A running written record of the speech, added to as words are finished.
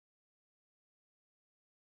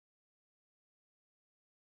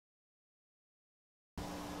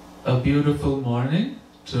A beautiful morning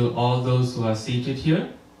to all those who are seated here.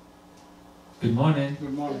 Good morning.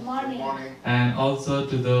 Good morning. Good morning. Good morning. And also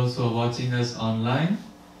to those who are watching us online.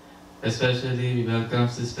 Especially we welcome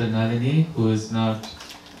Sister Nalini, who is not,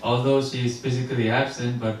 although she is physically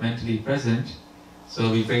absent but mentally present.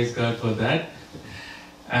 So we praise God for that.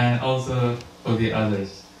 And also for the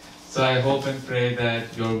others. So I hope and pray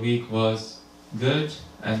that your week was good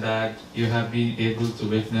and that you have been able to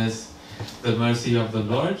witness the mercy of the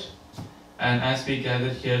Lord. And as we gather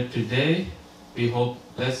here today, we hope,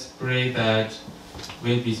 let's pray that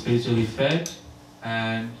we'll be spiritually fed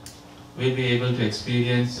and we'll be able to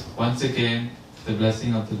experience once again the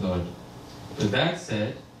blessing of the Lord. With that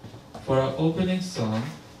said, for our opening song,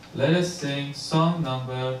 let us sing song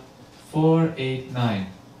number 489,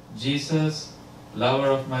 Jesus, Lover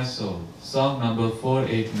of My Soul, song number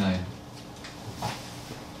 489.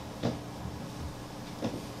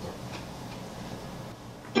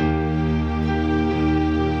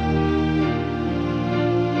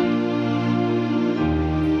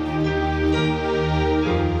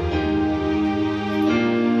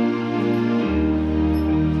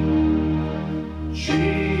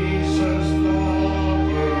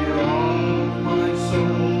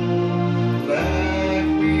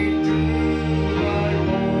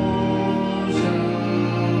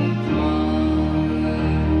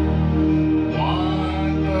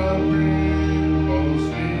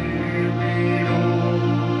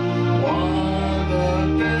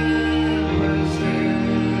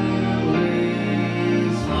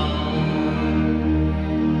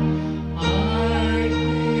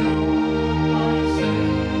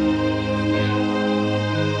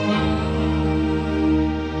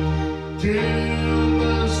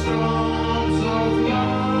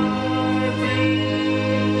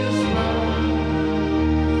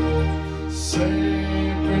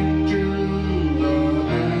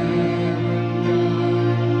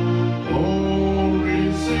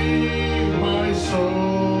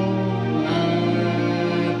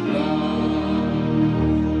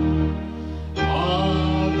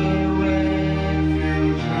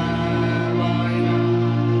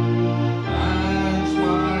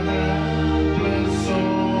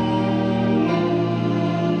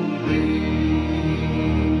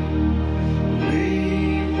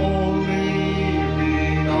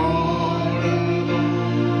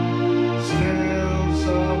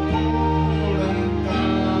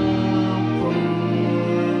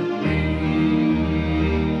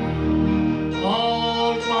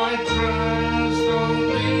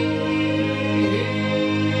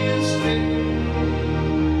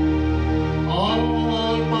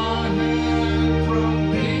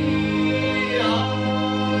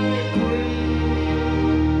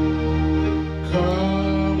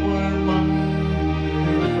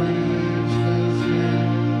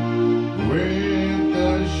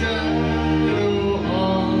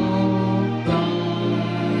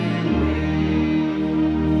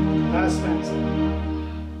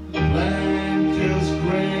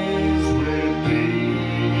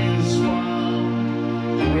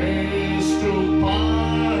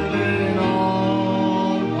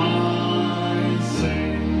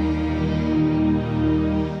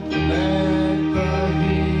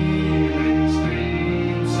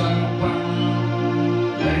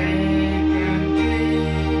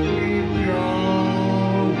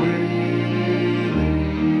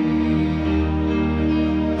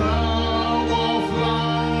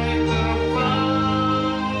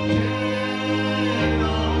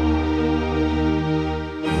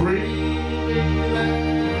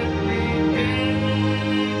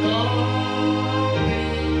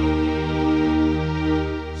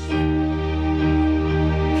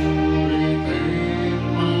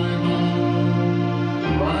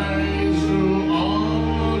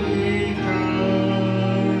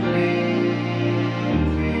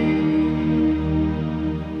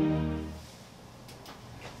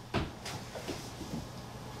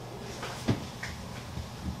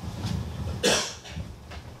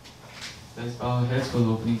 Let's bow our heads for the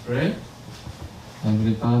opening prayer.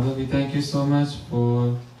 Heavenly Father, we thank you so much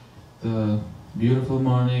for the beautiful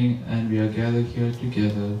morning and we are gathered here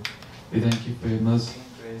together. We thank you for your mercy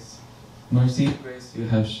and grace. Mercy and grace you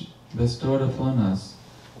have bestowed upon us.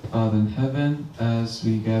 Father in heaven, as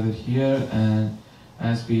we gather here and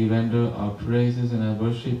as we render our praises and our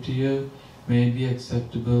worship to you, may it be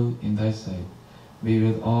acceptable in thy sight. Be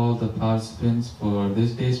with all the participants for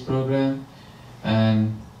this day's program,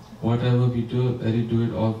 and whatever we do, let it do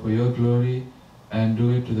it all for your glory and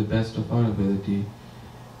do it to the best of our ability.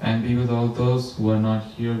 And be with all those who are not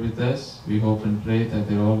here with us. We hope and pray that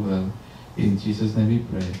they're all well. In Jesus' name we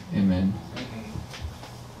pray. Amen.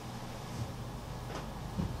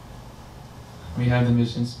 we have the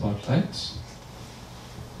mission spotlight.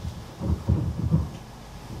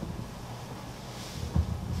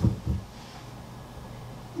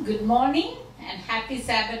 Good morning and happy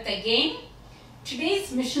Sabbath again.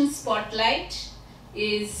 Today's mission spotlight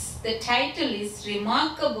the title is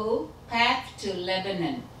Remarkable Path to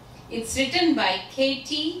Lebanon. It's written by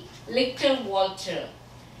Katie Lichter-Walter.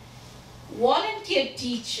 Volunteer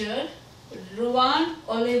teacher Ruan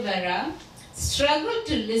Oliveira struggled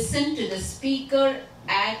to listen to the speaker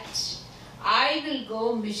at I Will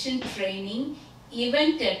Go mission training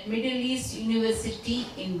event at Middle East University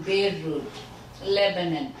in Beirut,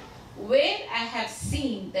 Lebanon, where I have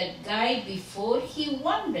seen that guy before. He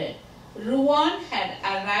wondered. Ruan had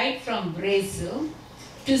arrived from Brazil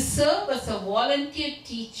to serve as a volunteer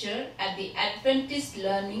teacher at the Adventist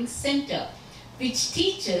Learning Center, which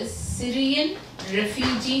teaches Syrian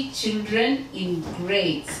refugee children in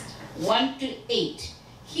grades 1 to 8.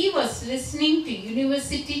 He was listening to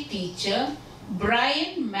university teacher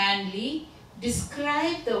Brian Manley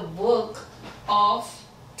describe the work of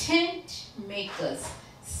tent makers,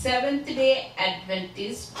 Seventh-day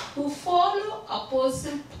Adventists who follow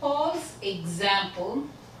Apostle Paul's example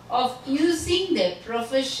of using their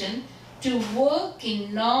profession to work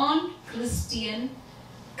in non-Christian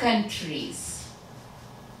countries.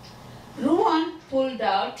 Ruan pulled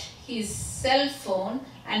out his cell phone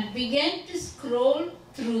and began to scroll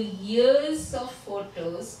through years of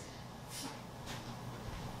photos.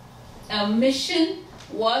 A mission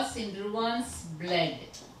was in Ruan's blood.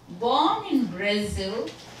 Born in Brazil,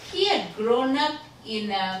 he had grown up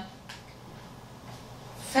in a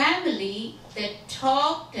family that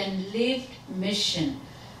talked and lived mission.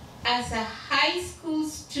 As a high school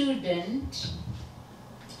student,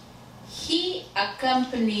 he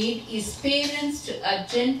accompanied his parents to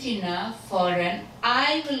Argentina for an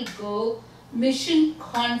I Will Go mission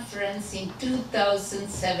conference in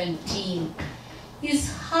 2017.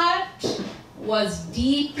 His heart was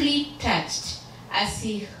deeply touched as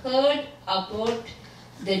he heard about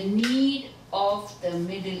the need of the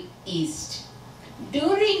Middle East.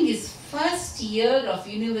 During his first year of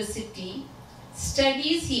university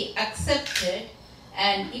studies, he accepted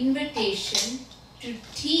an invitation to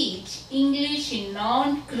teach English in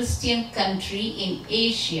non-Christian country in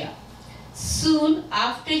Asia. Soon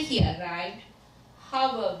after he arrived,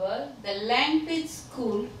 however, the language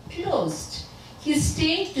school closed. He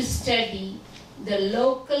stayed to study the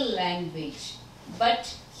local language,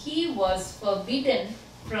 but he was forbidden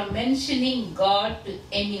from mentioning God to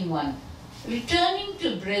anyone. Returning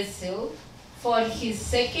to Brazil for his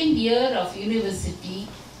second year of university,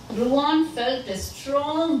 Ruan felt a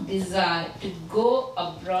strong desire to go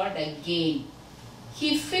abroad again.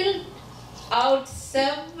 He filled out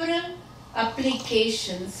several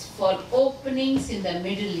applications for openings in the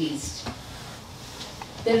Middle East,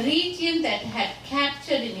 the region that had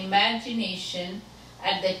captured an imagination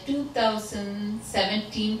at the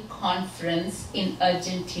 2017 conference in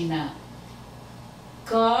Argentina.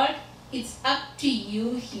 God, it's up to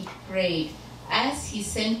you, he prayed as he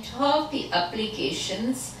sent off the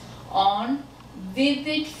applications on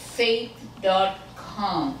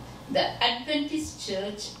vividfaith.com, the Adventist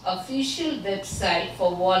Church official website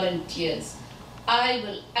for volunteers. I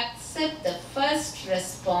will accept the first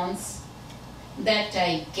response that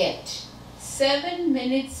I get. 7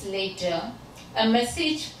 minutes later, a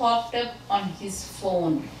message popped up on his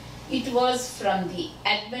phone. It was from the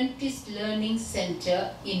Adventist Learning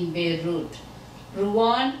Center in Beirut.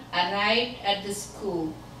 Ruan arrived at the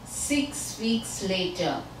school 6 weeks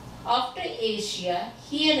later. After Asia,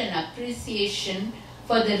 he had an appreciation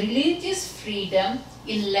for the religious freedom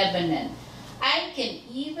in Lebanon. I can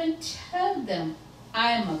even tell them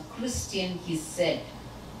I am a Christian, he said.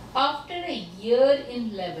 After a year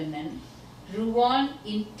in Lebanon, Ruan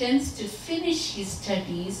intends to finish his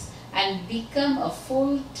studies and become a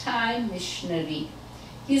full-time missionary.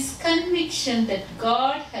 His conviction that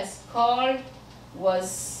God has called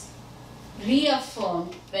was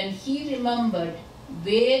reaffirmed when he remembered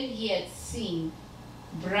where he had seen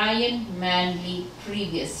Brian Manley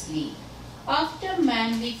previously. After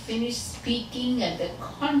Manley finished speaking at the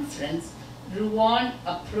conference, Ruan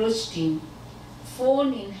approached him,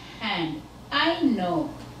 phone in hand. I know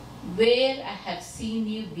where I have seen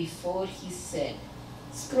you before, he said,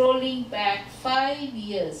 scrolling back 5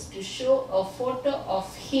 years to show a photo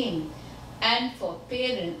of him and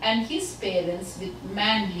his parents with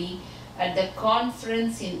Manley at the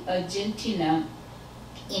conference in Argentina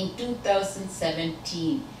in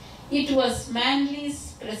 2017. It was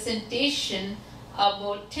Manley's presentation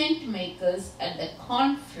about tent makers at the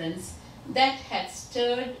conference that had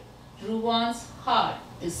stirred Ruwan's heart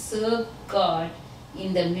to serve God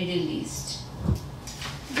in the Middle East.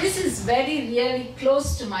 This is really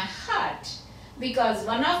close to my heart because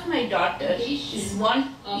one of my daughters is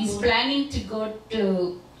planning to go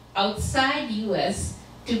to outside US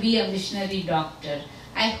to be a missionary doctor.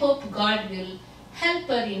 I hope God will help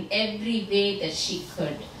her in every way that she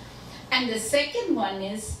could. And the second one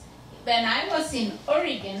is, when I was in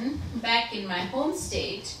Oregon, back in my home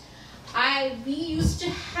state, we used to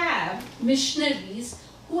have missionaries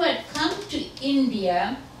who had come to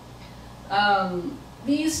India.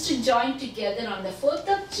 We used to join together on the 4th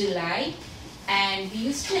of July, and we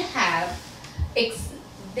used to have,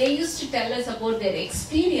 they used to tell us about their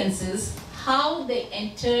experiences, how they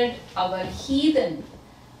entered our heathen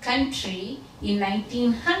country in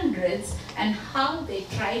 1900s and how they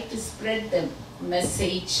tried to spread the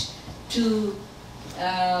message to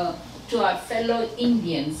our fellow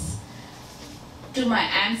Indians, to my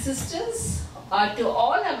ancestors, or to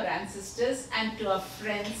all our ancestors and to our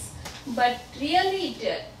friends. But really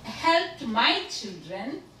it helped my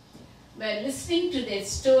children by listening to their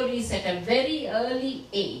stories at a very early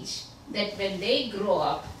age, that when they grow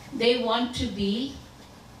up, they want to be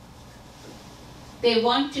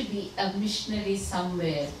a missionary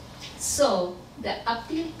somewhere. So the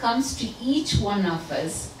appeal comes to each one of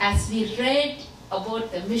us as we read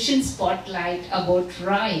about the mission spotlight about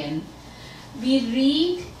Ryan. We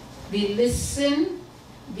read, we listen,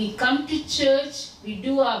 we come to church, we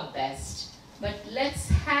do our best. But let's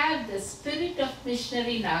have the spirit of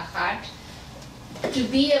missionary in our heart to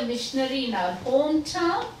be a missionary in our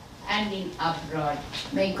hometown and in abroad.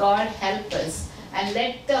 May God help us and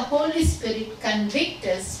let the Holy Spirit convict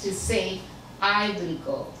us to say, I will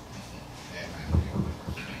go.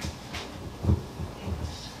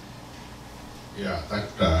 Yeah,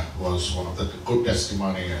 that was one of the good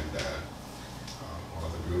testimony and one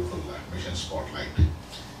of the beautiful mission spotlight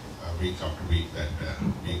week after week that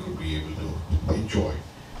we could be able to enjoy,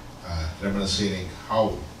 reminiscing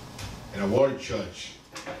how in a world church,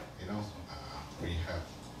 we have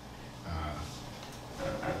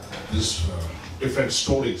these different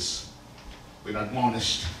stories been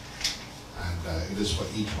admonished, and it is for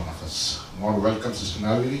each one of us. I want to welcome Sister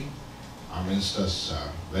Nalini. Our ministers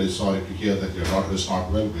very sorry to hear that your daughter is not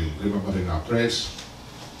well. We'll remember in our prayers.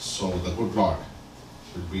 So the good Lord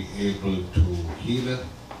will be able to heal her,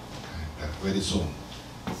 and very soon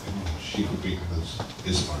she could be under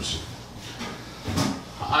His mercy.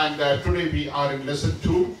 And today we are in lesson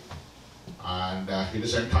 2, and it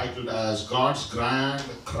is entitled as God's Grand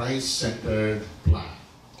Christ-Centered Plan.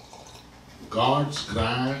 God's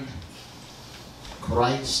Grand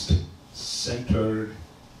Christ-Centered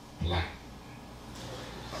Plan.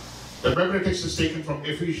 The memory text is taken from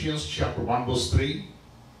Ephesians chapter 1 verse 3.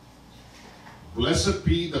 Blessed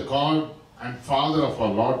be the God and Father of our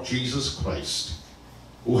Lord Jesus Christ,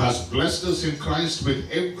 who has blessed us in Christ with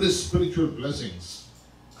every spiritual blessings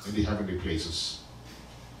in the heavenly places.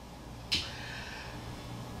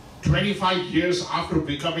 25 years after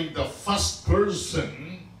becoming the first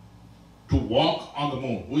person to walk on the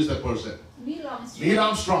moon. Who is that person? Neil Armstrong. Neil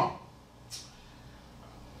Armstrong.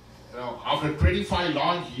 After 25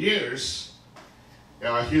 long years,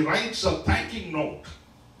 he writes a thanking note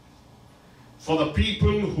for the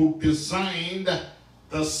people who designed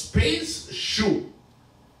the space chute,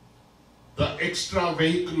 the extra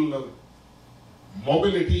vehicular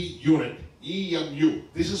mobility unit, EMU.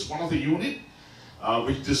 This is one of the unit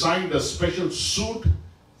which designed a special suit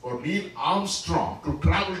for Neil Armstrong to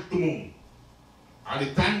travel to moon. And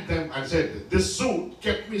he thanked them and said, this suit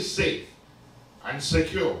kept me safe and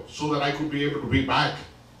secure so that I could be able to be back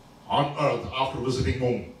on Earth after visiting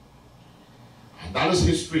moon. And that is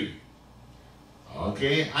history.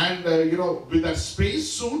 Okay, and with that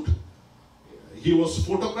space suit, he was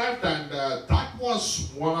photographed, and that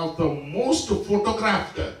was one of the most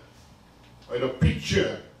photographed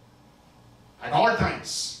picture at all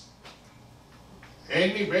times.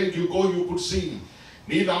 Anywhere you go, you could see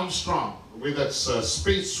Neil Armstrong with that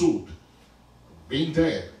space suit being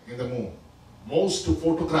there in the moon. Most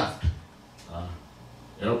photographed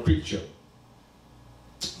picture.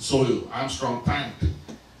 So Armstrong thanked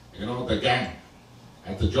the gang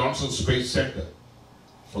at the Johnson Space Center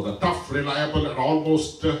for the tough, reliable, and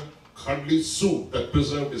almost cuddly suit that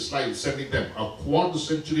preserved his life, sending them a quarter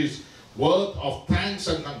century's worth of thanks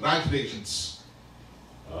and congratulations.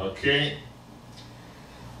 Okay.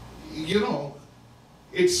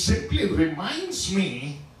 It simply reminds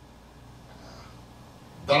me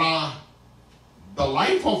that the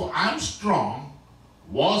life of Armstrong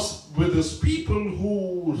was with his people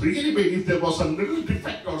who really, if there was a little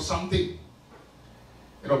defect or something,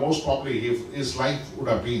 most probably his life would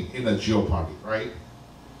have been in a jeopardy, right?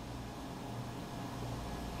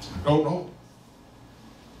 I don't know.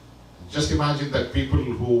 Just imagine that people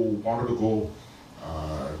who wanted to go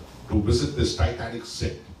to visit this Titanic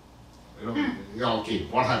ship. Yeah, okay,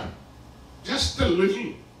 what happened? Just a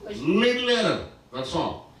little error, that's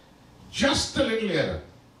all. Just a little error.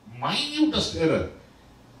 Minutest error.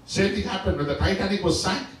 Same thing happened when the Titanic was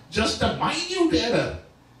sank. Just a minute error,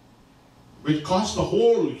 which caused the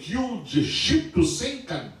whole huge ship to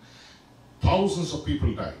sink and thousands of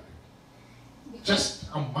people died. Just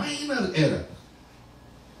a minor error.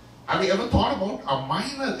 Have you ever thought about a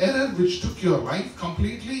minor error which took your life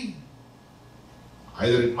completely?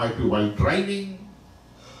 Either it might be while driving.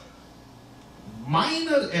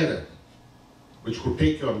 Minor error which could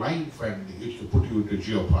take your life and it could put you into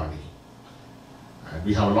jeopardy. And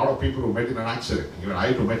we have a lot of people who met in an accident. Even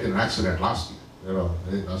I too met in an accident last year.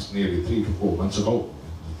 That's nearly 3 to 4 months ago.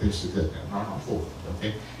 Not 4.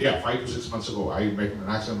 Okay. Yeah, 5 to 6 months ago, I met in an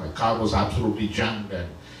accident. My car was absolutely jammed,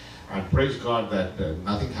 and praise God that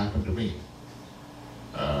nothing happened to me.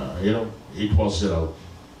 It was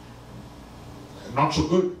not so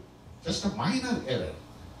good. Just a minor error.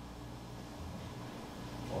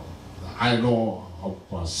 I know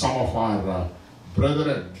of some of our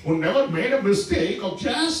brethren who never made a mistake of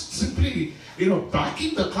just simply,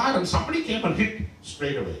 backing the car, and somebody came and hit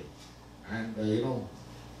straight away. And,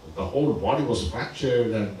 the whole body was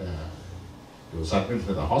fractured, and he was admitted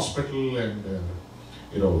to the hospital, and,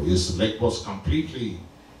 his leg was completely,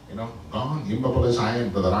 gone, immobilized. I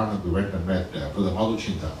and Brother Anand, we went and met Brother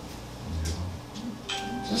Madhuchinta.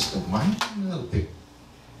 Just a minor thing.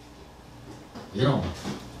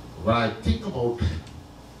 When I think about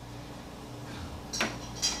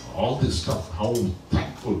all this stuff, how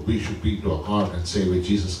thankful we should be to our God and Savior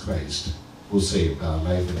Jesus Christ, who saved our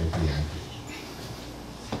life in every angle.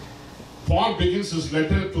 Paul begins his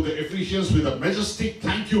letter to the Ephesians with a majestic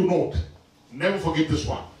thank you note. Never forget this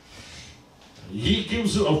one. He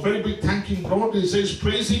gives a very big thanking note. He says,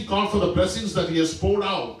 praising God for the blessings that He has poured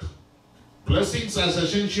out. Blessings as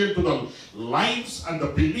essential to the lives and the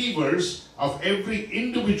believers of every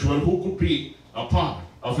individual who could be a part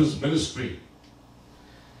of His ministry.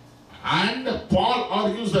 And Paul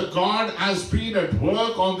argues that God has been at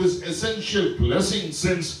work on this essential blessing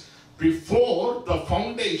since before the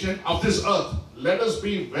foundation of this earth. Let us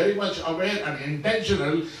be very much aware and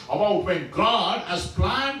intentional about when God has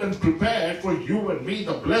planned and prepared for you and me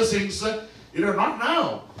the blessings, not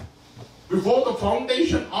now. Before the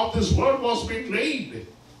foundation of this world was being laid.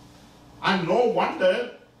 And no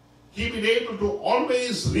wonder He been able to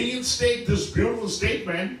always reinstate this beautiful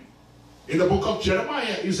statement in the book of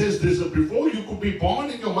Jeremiah. He says, this is before you could be born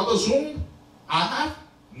in your mother's womb, I have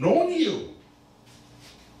known you.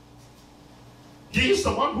 He is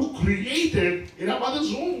the one who created in our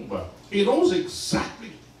mother's womb. He knows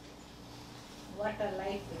exactly. What a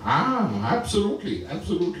life. Absolutely,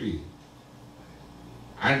 absolutely.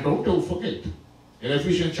 And don't ever forget, in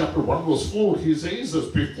Ephesians chapter 1 verse 4, he says this,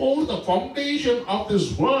 before the foundation of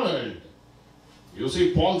this world. You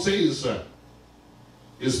see, Paul says,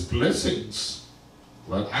 his blessings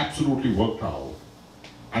were absolutely worked out.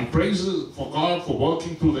 And praises for God for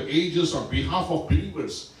working through the ages on behalf of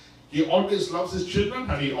believers. He always loves His children,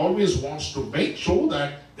 and He always wants to make sure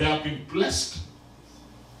that they have been blessed.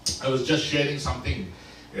 I was just sharing something,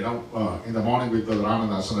 in the morning with Brother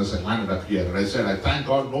Anand as soon as I landed up here. And I said, I thank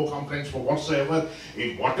God, no complaints for whatsoever.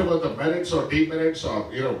 In whatever the merits or demerits or,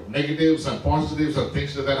 negatives and positives and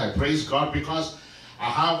things like that, I praise God because I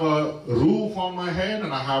have a roof on my head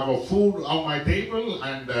and I have a food on my table,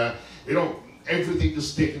 and, everything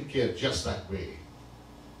is taken care just that way,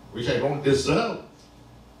 which I don't deserve.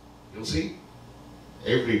 You see,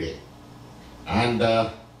 every day. And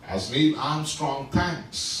as Neil Armstrong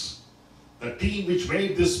thanks the team which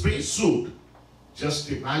made this spacesuit, just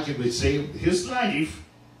imagine, which saved his life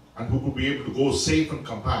and who could be able to go safe and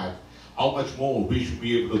come back, how much more we should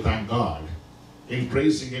be able to thank God in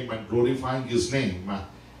praising Him and glorifying His name.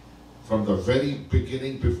 From the very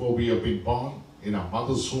beginning, before we have been born, in our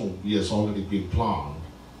mother's womb, He has already been planned,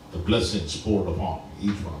 the blessings poured upon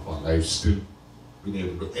each one of our lives, still being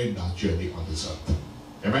able to end our journey on this earth.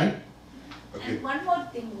 Amen? Okay. And one more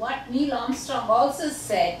thing, what Neil Armstrong also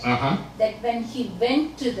said, that when he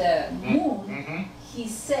went to the moon, he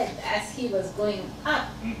said, as he was going up,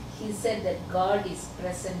 he said that God is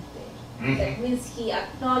present there. That means he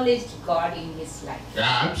acknowledged God in his life.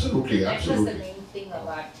 Yeah, absolutely, absolutely. That was the main thing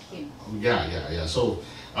about him. Yeah. So,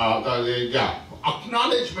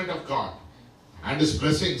 acknowledgement of God and His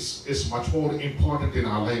blessings is much more important in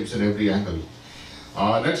our lives in every angle.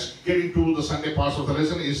 Let's get into the Sunday part of the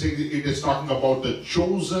lesson. It is talking about the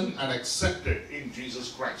chosen and accepted in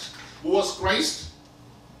Jesus Christ. Who was Christ?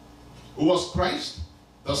 Who was Christ?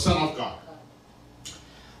 The Son of God.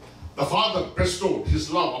 The Father bestowed His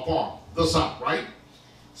love upon the Son, right?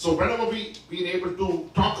 So whenever we been able to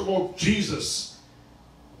talk about Jesus,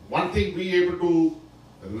 one thing we able to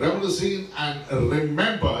reminisce in and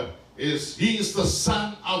remember is He is the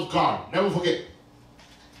Son of God. Never forget.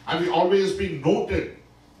 And we always been noted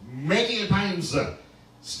many times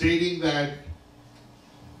stating that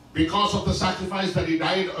because of the sacrifice that He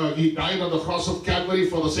died on the cross of Calvary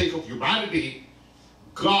for the sake of humanity,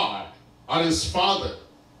 God or His Father,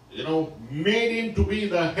 made Him to be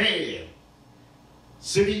the head,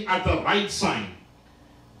 sitting at the right side,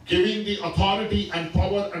 giving the authority and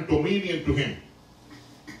power and dominion to Him.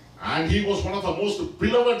 And He was one of the most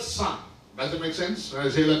beloved Son. Does it make sense? Did I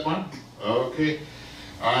say that one? Okay.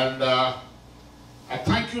 And a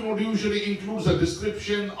thank you note usually includes a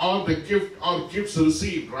description of the gift or gifts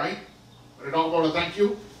received, right? When you talk about a thank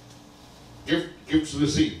you, gifts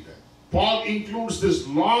received. Paul includes this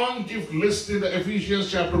long gift list in the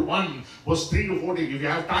Ephesians chapter 1, verse 3 to 14. If you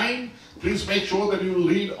have time, please make sure that you will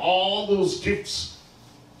read all those gifts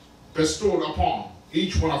bestowed upon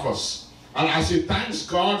each one of us. And as He thanks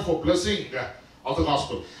God for blessing of the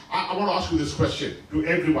gospel. I want to ask you this question to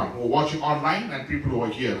everyone who are watching online and people who are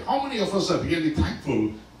here. How many of us are really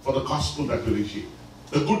thankful for the gospel that we received?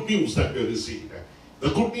 The good news that we received. The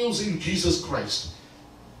good news in Jesus Christ.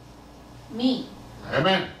 Me.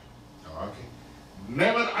 Amen. Okay.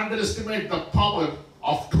 Never underestimate the power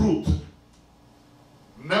of truth.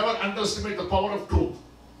 Never underestimate the power of truth.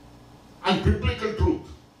 And biblical truth.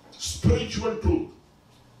 Spiritual truth.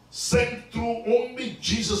 Sent through only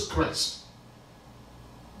Jesus Christ.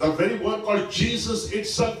 The very word called Jesus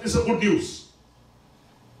itself is a good news.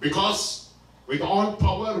 Because with all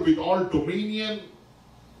power, with all dominion,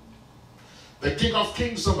 the King of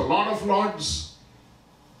Kings and the Lord of Lords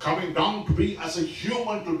coming down to be as a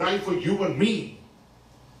human to die for you and me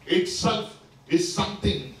itself is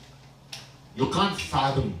something you can't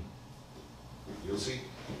fathom. You see,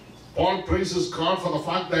 Paul praises God for the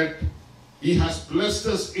fact that He has blessed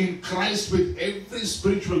us in Christ with every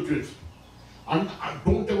spiritual gift. And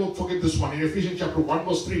don't ever forget this one. In Ephesians chapter 1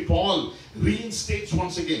 verse 3, Paul reinstates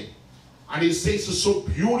once again. And he says it so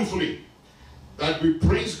beautifully that we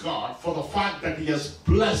praise God for the fact that He has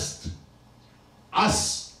blessed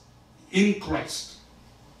us in Christ.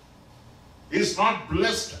 He has not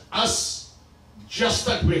blessed us just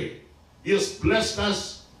that way. He has blessed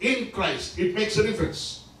us in Christ. It makes a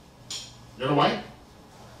difference. You know why?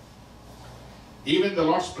 Even the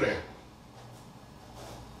Lord's Prayer,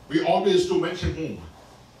 we always do mention whom?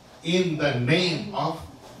 In the name of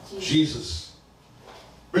Jesus.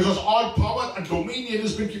 Because all power and dominion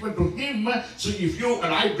has been given to Him. So if you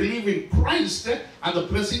and I believe in Christ, and the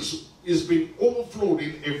blessings is being overflowed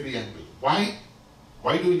in every angle. Why?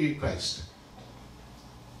 Why do we need Christ?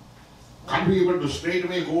 Can't we be able to straight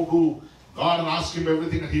away go to God and ask Him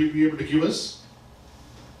everything and He will be able to give us?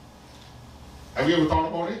 Have you ever thought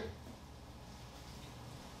about it?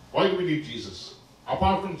 Why do we need Jesus?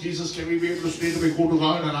 Apart from Jesus, can we be able to straight away go to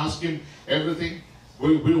God and ask Him everything?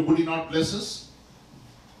 Would He not bless us?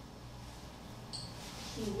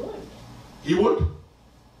 He would. He would?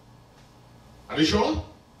 Are you sure?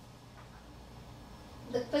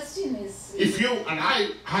 The question is... If you and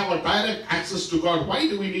I have a direct access to God, why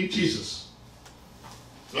do we need Jesus?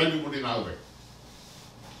 Let me put it another way.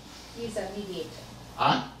 He's a mediator.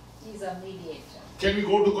 Huh? He's a mediator. Can we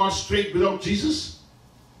go to God straight without Jesus?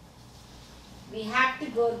 We have to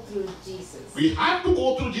go through Jesus. We have to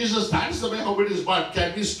go through Jesus. That's the way how it is. But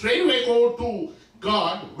can we straight away go to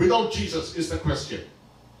God without Jesus is the question.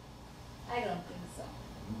 I don't think so.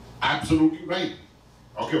 Absolutely right.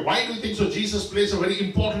 Okay, why do you think so? Jesus plays a very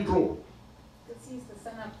important role. Because He's the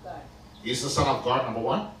Son of God. He's the Son of God, number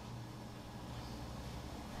one.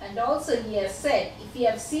 And also He has said, if you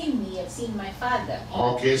have seen me, you have seen my Father.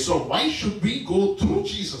 Okay, so why should we go through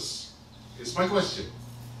Jesus? Is my question.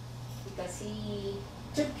 Because He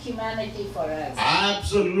took humanity for us.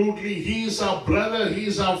 Absolutely. He is our brother. He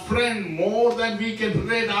is our friend. More than we can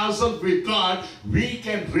relate ourselves with God, we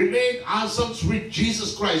can relate ourselves with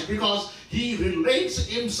Jesus Christ because He relates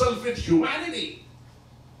Himself with humanity.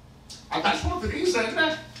 And that's one of the reasons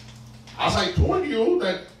that, as I told you,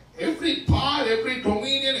 that every power, every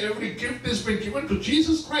dominion, every gift has been given to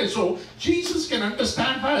Jesus Christ. So Jesus can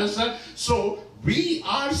understand us. So we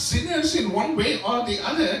are sinners in one way or the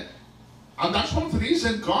other. And that's one of the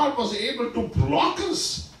reasons God was able to block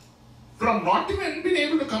us from not even being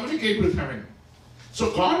able to communicate with heaven.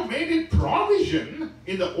 So God made it provision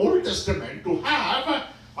in the Old Testament to have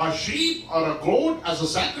a sheep or a goat as a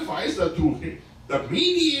sacrifice, that through the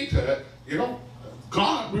mediator,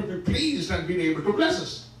 God will be pleased and be able to bless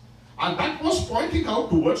us. And that was pointing out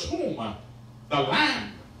towards whom? The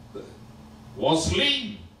Lamb was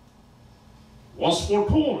slain, was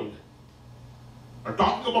foretold.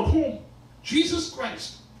 Talking about whom? Jesus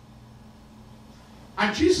Christ.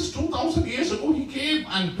 And Jesus 2,000 years ago, He came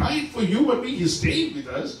and died for you and me. He stayed with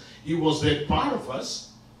us. He was there, part of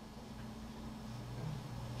us.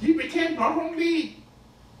 He became not only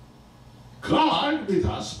God with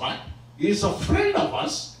us, but He is a friend of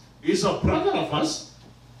us. He is a brother of us.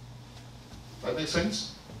 That makes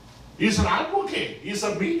sense? He is an advocate. He is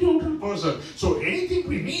a mediator person. So anything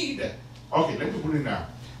we need, okay, let me put in a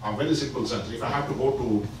very simple sense. If I have to go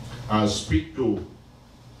to speak to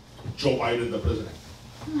Joe Biden, the president,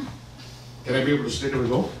 can I be able to straight away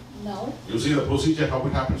go? No. You see the procedure, how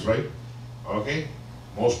it happens, right? Okay.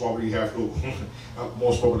 Most probably you have to,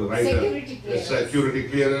 write security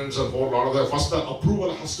clearance and a whole lot of that. First, the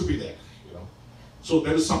approval has to be there, So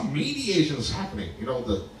there is some mediations happening,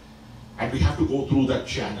 and we have to go through that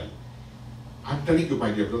channel. I'm telling you,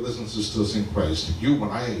 my dear brothers and sisters in Christ, you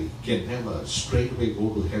and I can never straight away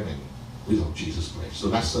go to heaven without Jesus Christ. So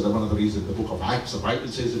that's one of the reasons in the book of Acts, the Bible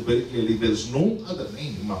says it very clearly, there is no other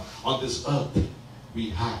name on this earth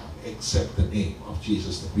we have except the name of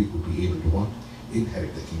Jesus, that we would be able to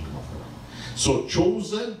inherit the kingdom of God. So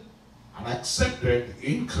chosen and accepted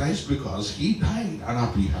in Christ because He died on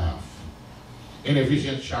our behalf. In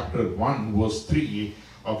Ephesians chapter 1 verse 3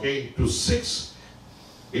 to 6,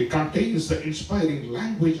 it contains the inspiring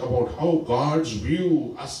language about how God's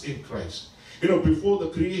view us in Christ. Before the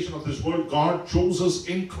creation of this world, God chose us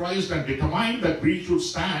in Christ and determined that we should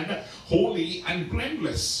stand holy and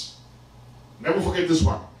blameless. Never forget this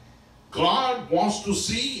one. God wants to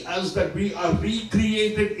see us that we are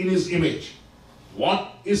recreated in His image.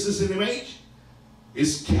 What is His image?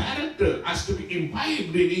 His character has to be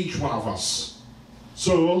imbibed in each one of us.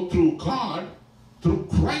 So through Christ,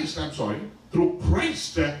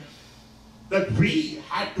 that we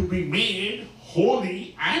had to be made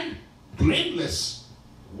holy and blameless.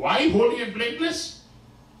 Why holy and blameless?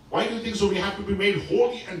 Why do you think so? We have to be made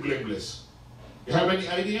holy and blameless. You have any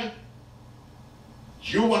idea?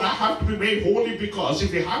 You and I have to be made holy because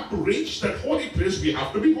if we have to reach that holy place, we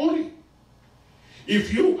have to be holy.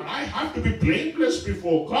 If you and I have to be blameless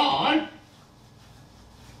before God,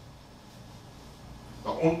 the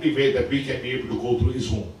only way that we can be able to go through His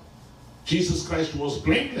home. Jesus Christ was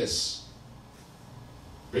blameless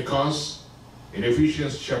because in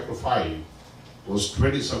Ephesians chapter 5 verse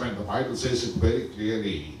 27, the Bible says it very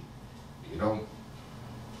clearly,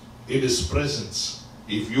 in His presence,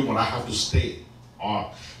 if you and I have to stay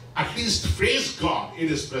or at least face God in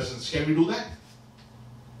His presence, can we do that?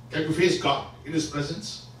 Can we face God in His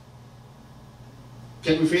presence?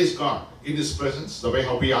 Can we face God in His presence the way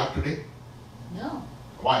how we are today? No.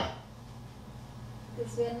 Why?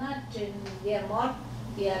 Because we are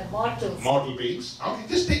mortals. Mortal beings. Okay,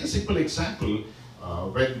 just take a simple example.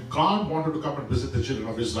 When God wanted to come and visit the children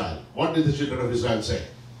of Israel, what did the children of Israel say?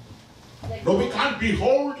 No, we can't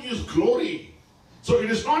behold His glory. So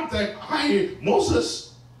it is not that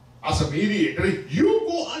Moses, as a mediator, you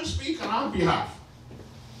go and speak on our behalf.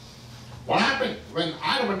 What happened when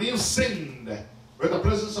Adam and Eve sinned, when the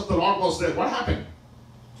presence of the Lord was there? What happened?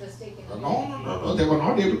 Just taken away. No. They were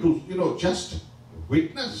not able to, just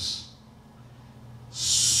witness.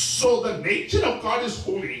 So the nature of God is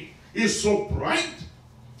holy, is so bright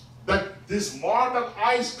that this mortal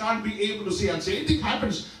eyes can't be able to see. And same thing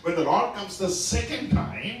happens when the Lord comes the second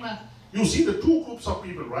time. You see the two groups of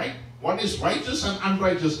people, right? One is righteous and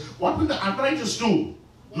unrighteous. What will the unrighteous do?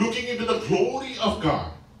 Looking into the glory of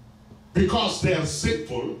God. Because they are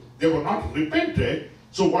sinful, they were not repented.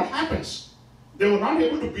 So what happens? They were not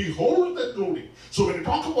able to behold the glory. So when you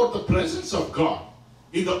talk about the presence of God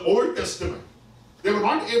in the Old Testament, they were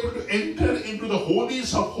not able to enter into the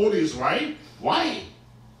holies of holies, right? Why?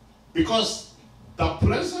 Because the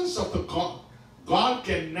presence of the God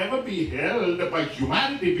can never be held by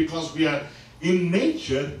humanity because we are, in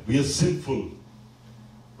nature, we are sinful.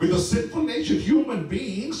 With a sinful nature, human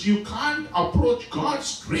beings, you can't approach God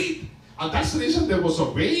straight. And that's the reason there was a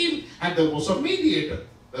veil and there was a mediator.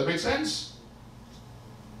 Does that make sense?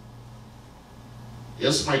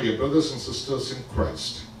 Yes, my dear brothers and sisters in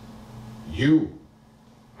Christ, you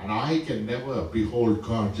and I can never behold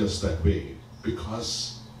God just that way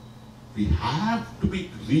because we have to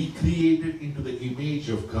be recreated into the image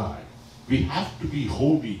of God. We have to be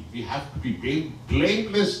holy. We have to be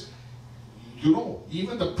blameless.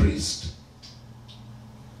 Even the priest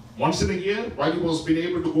Once in a year, while he was being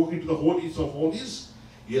able to go into the holies of holies,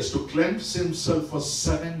 he has to cleanse himself for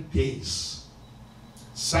 7 days,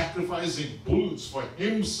 sacrificing bulls for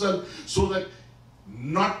himself, so that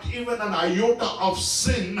not even an iota of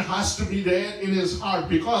sin has to be there in his heart.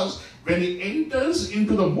 Because when he enters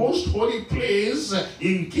into the most holy place,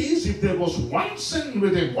 in case if there was one sin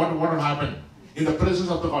with him, what would happen? In the presence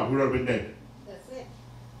of the God, he would have been dead. That's it.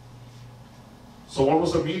 So what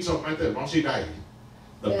was the means of method? Once he died,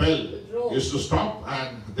 the bell used to stop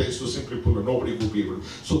and they used to simply pull it. Nobody would be able to.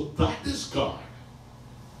 So that is God.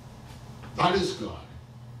 That is God.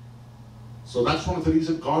 So that's one of the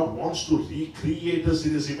reasons God wants to recreate us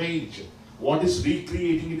in His image. What is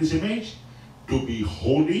recreating in His image? To be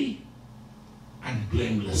holy and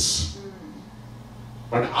blameless.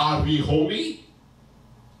 But are we holy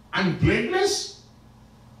and blameless?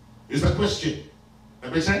 Is the question.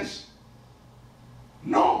 That makes sense?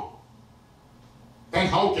 No. Then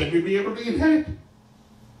how can we be able to inherit?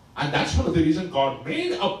 And that's one of the reasons God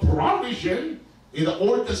made a provision in the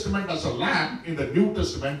Old Testament as a lamb, in the New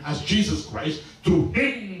Testament as Jesus Christ, through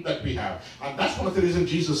Him that we have. And that's one of the reasons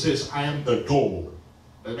Jesus says, I am the door.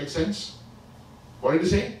 That makes sense? What did He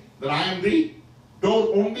say? That I am the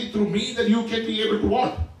door. Only through me that you can be able to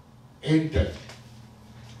what? Enter.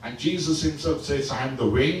 And Jesus Himself says, I am the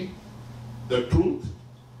way, the truth,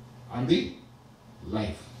 and the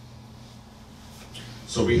life.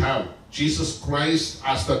 So we have Jesus Christ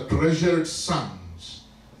as the treasured sons,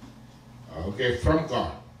 okay, from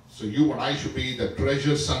God. So you and I should be the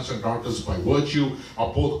treasured sons and daughters by virtue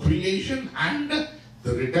of both creation and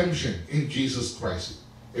the redemption in Jesus Christ.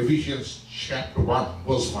 Ephesians chapter 1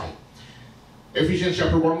 verse 5. Ephesians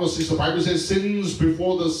chapter 1 verse 6, the Bible says, since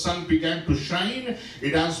before the sun began to shine,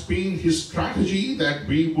 it has been His strategy that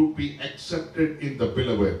we would be accepted in the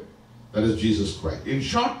beloved. That is Jesus Christ. In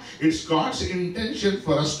short, it's God's intention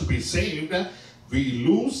for us to be saved. We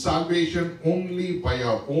lose salvation only by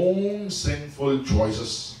our own sinful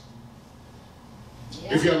choices.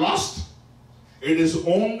 Yeah. If you're lost, it is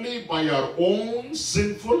only by our own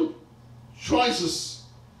sinful choices.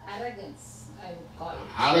 Arrogance, I would call it.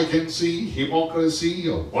 Arrogancy, hypocrisy,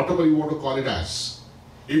 or whatever you want to call it as.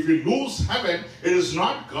 If you lose heaven, it is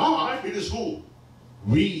not God, it is who?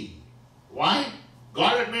 We. Why?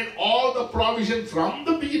 God had made all the provision from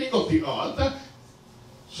the beginning of the earth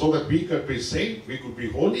so that we could be saved, we could be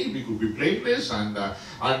holy, we could be blameless, and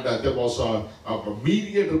there was a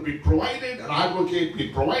mediator being provided, an advocate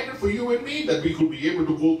being provided for you and me, that we could be able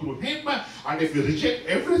to go through Him. And if we reject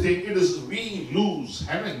everything, it is we lose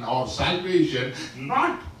heaven or salvation,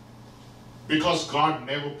 not because God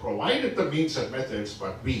never provided the means and methods,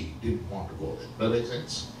 but we didn't want to go there. That makes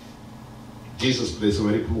sense? Jesus plays a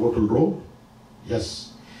very pivotal role.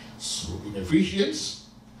 Yes. So in Ephesians,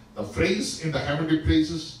 the phrase in the heavenly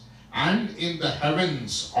places and in the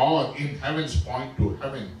heavens, or in heavens, point to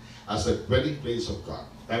heaven as the dwelling place of God.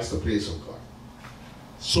 That's the place of God.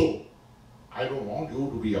 So, I don't want you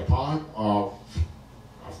to be a part of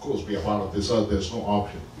course, be a part of this earth. There's no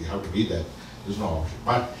option. We have to be there. There's no option.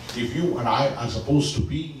 But if you and I are supposed to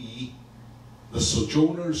be the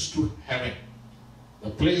sojourners to heaven, the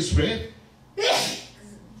place where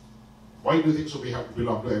why do you think so we have to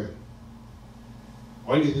belong to heaven?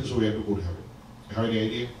 Why do you think so we have to go to heaven? You have any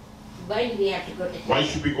idea? Why do we have to go to heaven? Why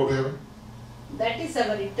should we go to heaven? That is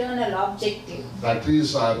our eternal objective. That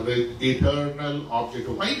is our eternal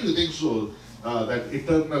objective. Why do you think so that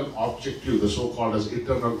eternal objective, the so-called as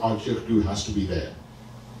eternal objective, has to be there?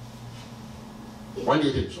 Why do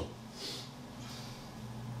you think so?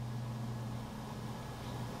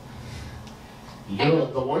 You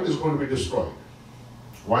know, the world is going to be destroyed.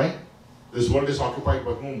 Why? This world is occupied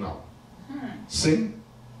by whom now? Sin,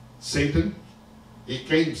 Satan. He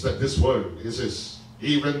claims that this world is his,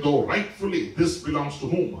 even though rightfully this belongs to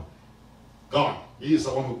whom? God. He is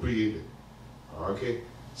the one who created. Okay?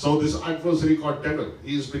 So this adversary called devil,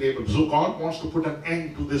 he has been able to. So God wants to put an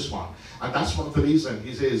end to this one. And that's one of the reasons.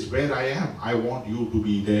 He says, where I am, I want you to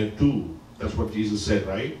be there too. That's what Jesus said,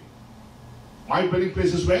 right? My dwelling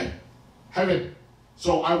place is where? Heaven.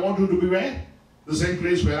 So I want you to be where? The same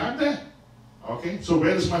place where I'm there. Okay? So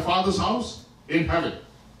where is my Father's house? In heaven.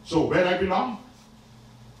 So where I belong?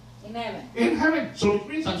 In heaven. In heaven. So it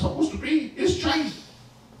means I'm supposed to be His child.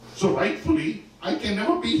 So rightfully, I can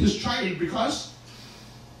never be His child because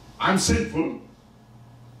I'm sinful.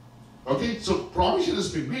 Okay? So provision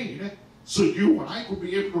has been made. So you and I could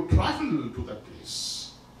be able to travel to that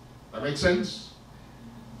place. That makes sense?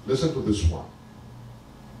 Listen to this one.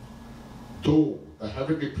 Though the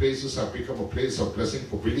heavenly places have become a place of blessing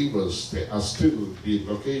for believers, they are still the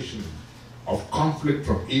location of conflict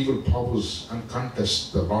from evil powers and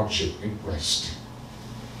contest the lordship in Christ.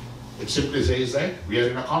 It simply says that we are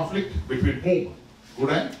in a conflict between whom? Good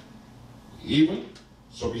and evil.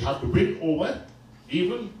 So we have to win over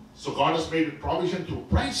evil. So God has made a provision through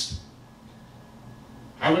Christ.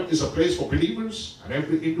 Heaven is a place for believers and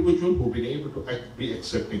every individual who will be able to be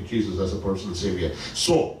accepting Jesus as a personal Savior.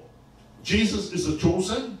 So, Jesus is a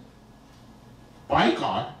chosen by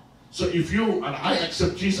God. So if you and I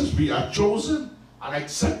accept Jesus, we are chosen and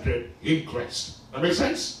accepted in Christ. That makes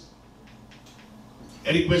sense?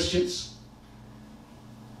 Any questions?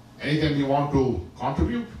 Anything you want to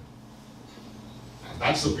contribute? And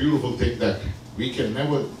that's the beautiful thing, that we can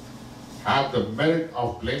never have the merit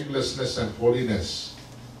of blamelessness and holiness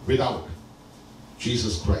without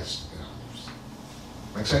Jesus Christ in our lives.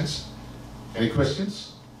 Make sense? Any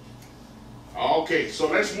questions? Okay, so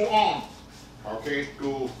let's move on. Okay,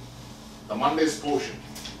 to the Monday's portion.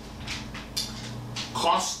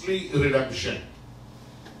 Costly redemption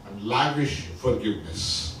and lavish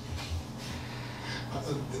forgiveness.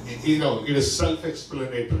 You know, it is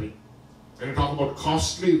self-explanatory. When you talk about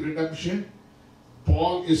costly redemption,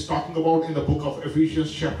 Paul is talking about in the book of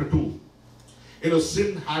Ephesians chapter 2. You know,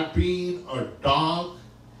 sin had been a dark,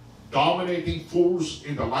 dominating force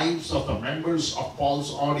in the lives of the members of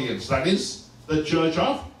Paul's audience. That is, the church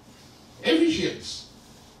of Ephesians.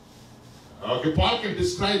 Okay, Paul can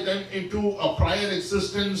describe them into a prior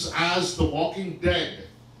existence as the walking dead.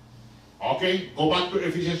 Okay, go back to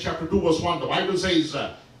Ephesians chapter 2 verse 1. The Bible says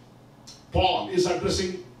Paul is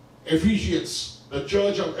addressing Ephesians, the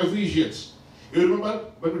church of Ephesians. You remember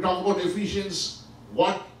when we talk about Ephesians,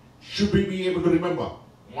 what should we be able to remember?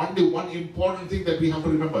 One important thing that we have to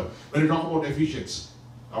remember when we talk about Ephesians.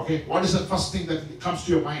 Okay, what is the first thing that comes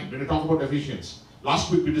to your mind when you talk about Ephesians?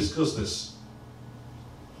 Last week we discussed this.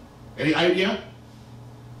 Any idea?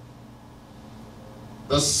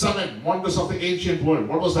 The 7 wonders of the ancient world.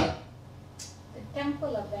 What was that? The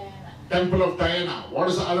Temple of Diana. Temple of Diana. What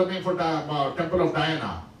is the other name for the Temple of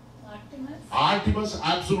Diana? Artemis. Artemis,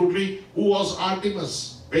 absolutely. Who was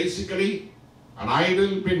Artemis? Basically, an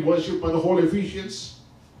idol being worshipped by the whole Ephesians.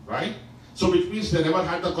 Right? So which means they never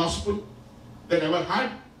had the gospel. They never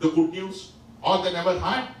had the good news. Or they never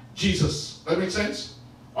had Jesus. That makes sense?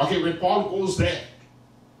 Okay, when Paul goes there,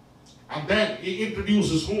 and then he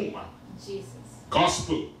introduces whom? Jesus.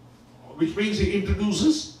 Gospel. Which means he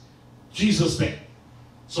introduces Jesus there.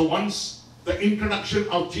 So once the introduction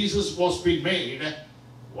of Jesus was being made,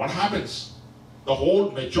 what happens? The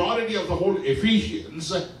whole majority of the whole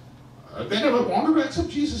Ephesians, they never wanted to accept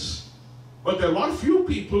Jesus. But there were few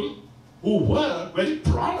people who were very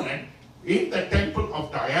prominent in the temple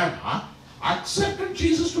of Diana, accepted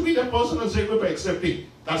Jesus to be their personal Savior by accepting.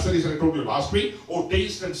 That's the reason I told you last week. Oh,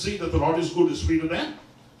 taste and see that the Lord is good is sweet to them.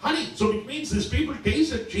 Honey, so it means these people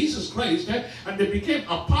tasted Jesus Christ and they became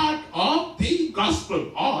a part of the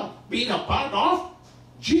gospel, or being a part of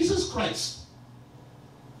Jesus Christ.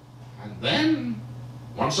 And then,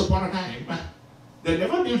 once upon a time, they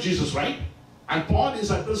never knew Jesus, right? And Paul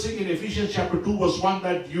is addressing in Ephesians chapter 2 verse 1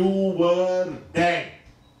 that you were dead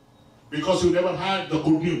because you never had the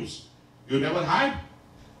good news. You never had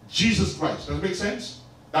Jesus Christ. Does that make sense?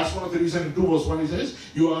 That's one of the reasons in 2 verse 1 he says,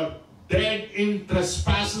 you are dead in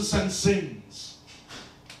trespasses and sins,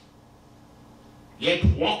 yet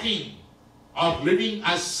walking or living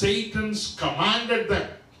as Satan's commanded them.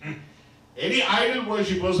 Any idol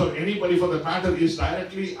worshippers or anybody for that matter is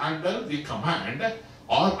directly under the command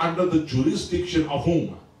or under the jurisdiction of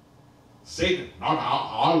whom? Satan. Not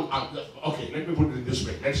all. Okay, let me put it this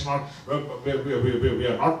way. Let's not. We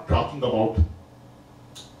are not talking about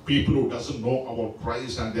people who doesn't know about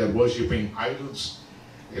Christ and they are worshipping idols.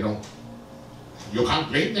 You know, you can't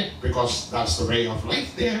blame them because that's the way of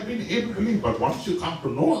life they have been able to live. But once you come to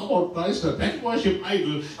know about Christ and then worship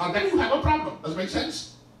idols, and then you have a problem. Does it make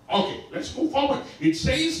sense? Okay, let's move forward. It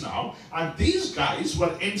says now, and these guys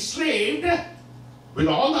were enslaved with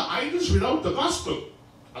all the idols without the gospel.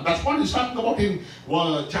 And that's what he's talking about in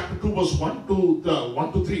chapter 2 verse 1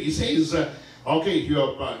 to 3. He says, okay, you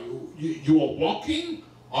are walking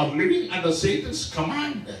or living under Satan's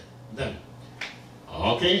command then.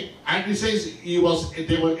 Okay, and he says they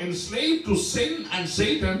were enslaved to sin and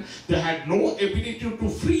Satan. They had no ability to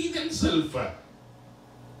free themselves.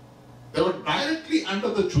 They were directly under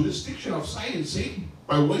the jurisdiction of Satan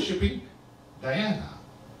by worshipping Diana.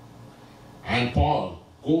 And Paul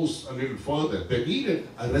goes a little further. They needed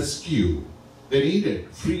a rescue. They needed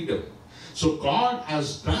freedom. So God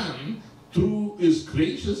has done through his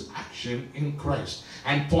gracious action in Christ.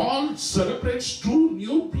 And Paul celebrates two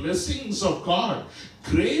new blessings of God: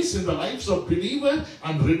 grace in the lives of believers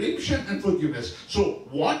and redemption and forgiveness. So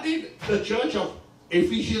what did the church of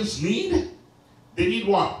Ephesians need? They need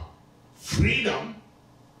what? Freedom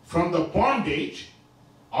from the bondage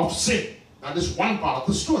of sin. That is one part of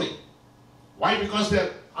the story. Why? Because they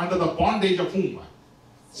are under the bondage of whom?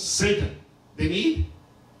 Satan. They need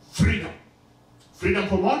freedom. Freedom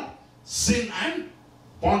from what? Sin and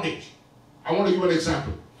bondage. I want to give an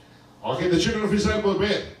example. Okay, the children of Israel were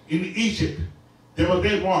where? In Egypt. They were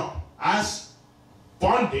there what? As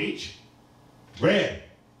bondage. Where?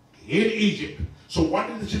 In Egypt. So what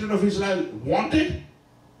did the children of Israel wanted?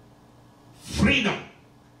 Freedom.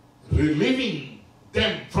 Relieving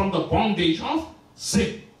them from the bondage of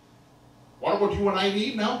sin. What about you and I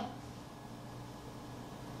need now?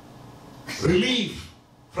 Relief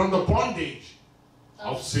from the bondage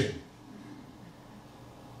of sin.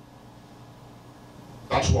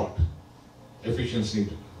 That's what Ephesians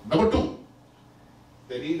needed. Number two,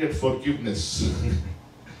 they needed forgiveness.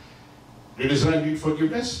 Did Israel need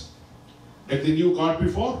forgiveness? Did they knew God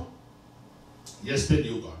before? Yes, they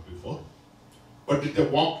knew God before. But did they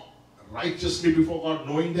walk righteously before God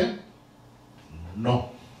knowing them? No.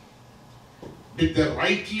 Did they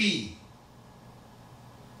rightly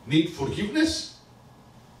need forgiveness?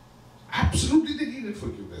 Absolutely they needed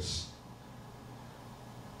forgiveness.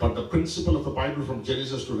 But the principle of the Bible from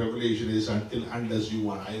Genesis to Revelation is unless you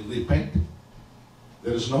and I repent,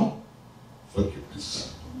 there is no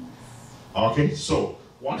forgiveness. Okay, so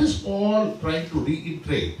what is Paul trying to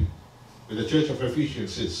reiterate with the church of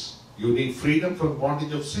Ephesians is you need freedom from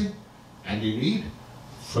bondage of sin and you need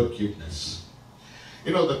forgiveness.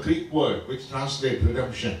 You know, the Greek word which translates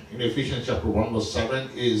redemption in Ephesians chapter 1 verse 7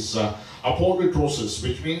 is apolutrosis,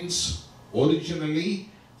 which means originally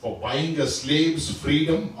for buying a slave's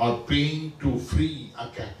freedom or paying to free a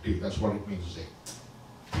captive. That's what it means to say.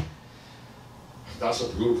 That's a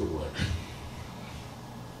beautiful word.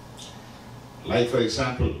 Like for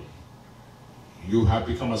example, you have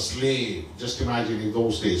become a slave. Just imagine in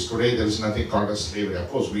those days. Today there is nothing called as slavery. Of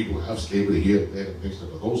course we do have slavery here, there, and things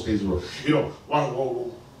like that. Those days were, you know,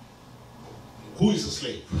 who is a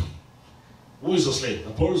slave? Who is a slave?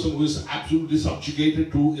 A person who is absolutely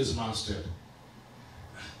subjugated to his master.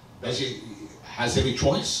 Does he has any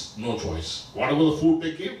choice? No choice. Whatever the food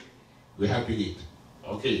they give, we have to eat.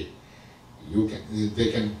 Okay.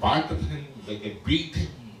 They can batter him, they can beat him,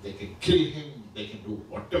 they can kill him, they can do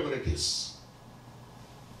whatever it is.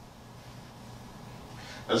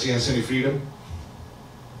 Does he have any freedom?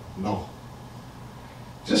 No.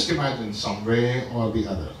 Just imagine some way or the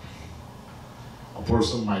other, a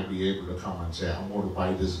person might be able to come and say, I'm going to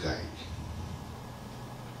buy this guy.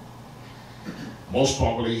 Most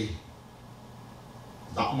probably,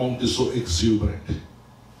 the amount is so exuberant.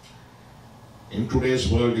 In today's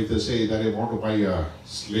world, if they say that they want to buy a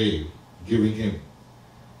slave, giving him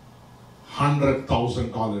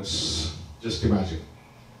 $100,000, just imagine.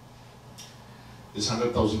 Is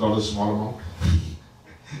 $100,000 a small amount?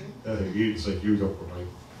 It's a huge amount, right?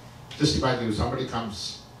 Just imagine if somebody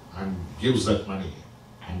comes and gives that money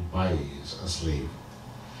and buys a slave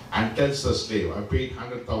and tells the slave, I paid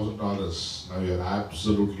 $100,000, now you're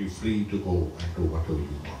absolutely free to go and do whatever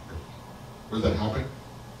you want to. Will that happen?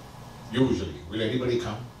 Usually. Will anybody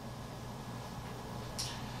come?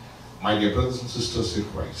 My dear brothers and sisters in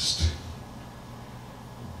Christ,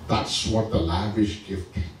 that's what the lavish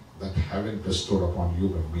gift that heaven bestowed upon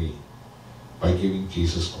you and me by giving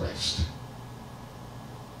Jesus Christ.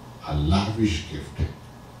 A lavish gift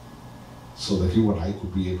so that you and I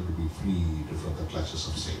could be able to be freed from the clutches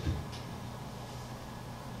of Satan.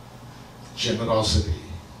 Generosity.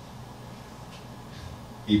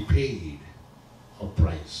 He paid a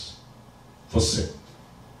price for sin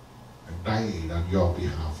and died on your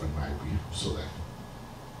behalf and my behalf so that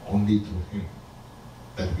only through him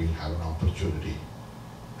that we'll have an opportunity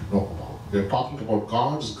to know about. We're talking about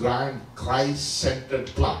God's grand Christ-centered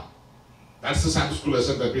plan. That's the Sabbath school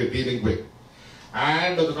lesson that we're dealing with.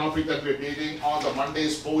 And the topic that we're dealing on the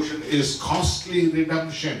Monday's portion is costly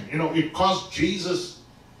redemption. You know, it cost Jesus,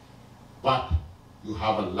 but you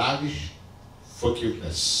have a lavish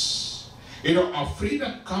forgiveness. You know, our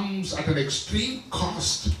freedom comes at an extreme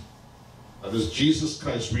cost. That is Jesus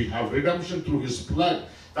Christ. We have redemption through his blood.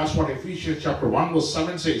 That's what Ephesians chapter 1 verse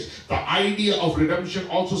 7 says. The idea of redemption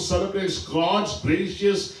also celebrates God's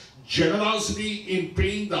gracious generosity in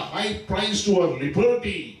paying the high price to our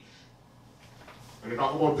liberty. When you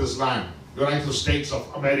talk about this land, United States of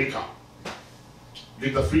America,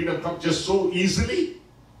 did the freedom come just so easily?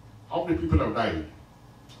 How many people have died?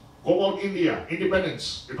 Go about India,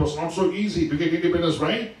 independence. It was not so easy to get independence,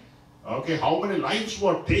 right? Okay, how many lives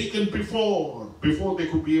were taken before they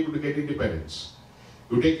could be able to get independence?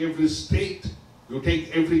 You take every state, you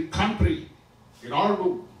take every country. In order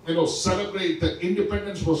to celebrate the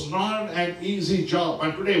independence was not an easy job.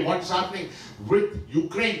 And today, what's happening with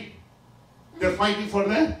Ukraine? They're fighting for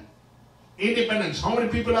their independence. How many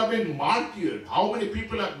people have been martyred? How many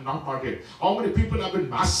people have not martyred? How many people have been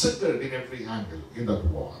massacred in every angle in that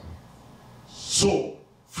war? So,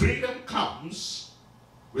 freedom comes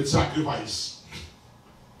with sacrifice.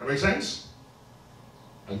 That makes sense?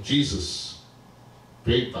 And Jesus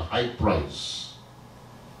paid the high price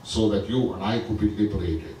so that you and I could be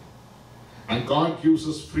liberated. And God gives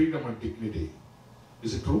us freedom and dignity.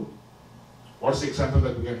 Is it true? What's the example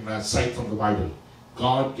that we can cite from the Bible?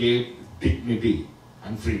 God gave dignity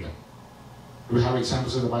and freedom. Do we have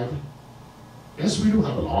examples in the Bible? Yes, we do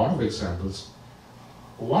have a lot of examples.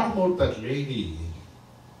 What about that lady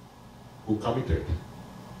who committed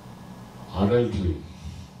adultery?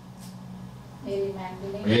 Mary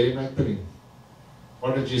Magdalene. Mary Magdalene.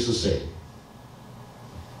 What did Jesus say?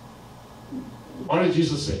 What did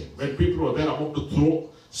Jesus say? When people were there about to throw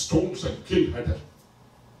stones and kill her.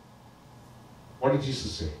 What did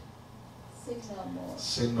Jesus say? Sin no more.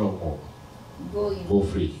 Sin no more. Go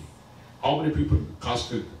Free. How many people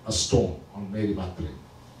casted a stone on Mary Magdalene?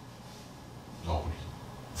 Nobody.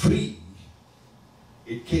 Free.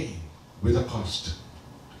 It came with a cost.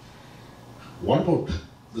 What about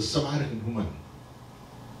the Samaritan woman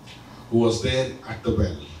who was there at the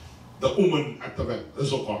well? The woman at the well. This is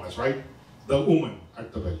so called as, right? The woman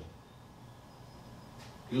at the well.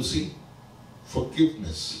 You see,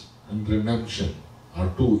 forgiveness and redemption are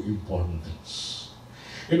two important things.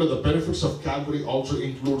 The benefits of Calvary also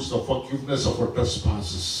includes the forgiveness of our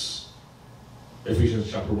trespasses. Ephesians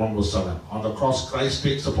chapter 1 verse 7. On the cross, Christ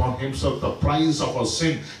takes upon himself the price of our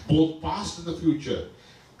sin, both past and the future,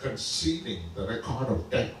 concealing the record of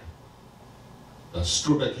debt that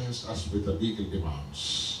stood against us with the legal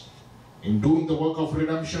demands. In doing the work of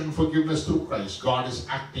redemption and forgiveness through Christ, God is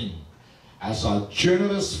acting as our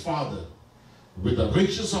generous Father, with the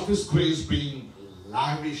riches of his grace being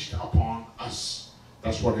lavished upon us.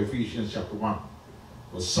 That's what Ephesians chapter 1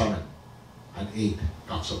 verse 7 and 8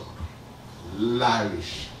 talks about.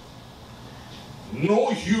 Lavish. No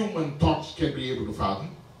human thoughts can be able to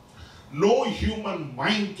fathom. No human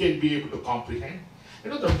mind can be able to comprehend.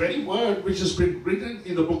 The very word which has been written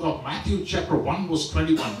in the book of Matthew chapter 1 verse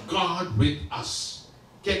 21, God with us.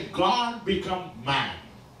 Can God become man?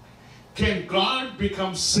 Can God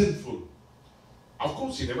become sinful? Of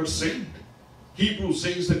course, he never sinned. Hebrews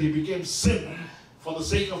says that he became sin for the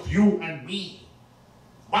sake of you and me.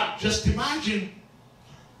 But just imagine,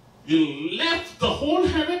 he left the whole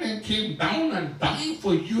heaven and came down and died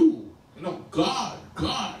for you. God.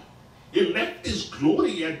 He left his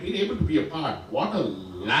glory and been able to be a part. What a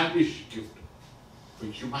lavish gift for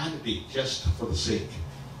humanity, just for the sake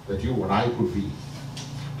that you and I could be,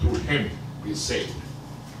 through him, be saved.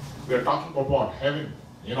 We are talking about heaven.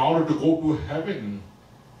 In order to go to heaven,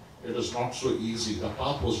 it is not so easy. The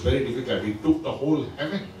path was very difficult. It took the whole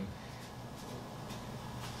heaven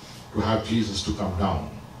to have Jesus to come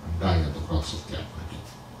down and die at the cross of Calvary.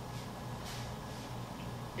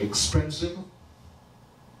 Expensive,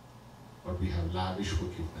 but we have lavish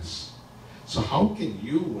forgiveness. So how can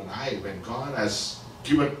you and I, when God has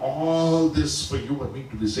given all this for you and me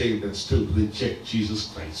to be saved, and still reject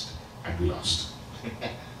Jesus Christ and be lost?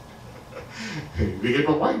 We get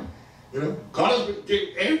my point. God has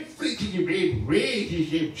gave everything he made way, he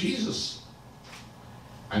gave Jesus.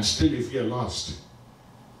 And still, if you are lost,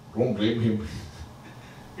 don't blame him.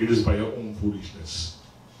 It is by your own foolishness,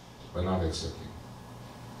 by not accepting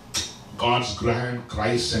God's grand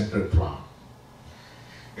Christ-centered plan.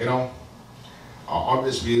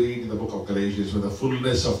 Always we read in the book of Galatians, when the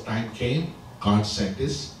fullness of time came, God sent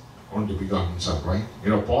his only begotten Son, right?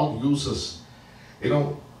 Paul uses,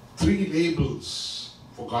 three labels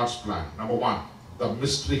for God's plan. Number one, the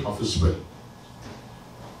mystery of his will.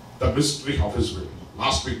 The mystery of his will.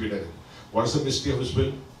 Last week we did it. What is the mystery of his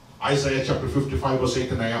will? Isaiah chapter 55 verse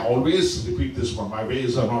 8, and I always repeat this one. My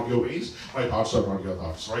ways are not your ways, my thoughts are not your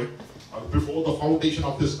thoughts, right? Before the foundation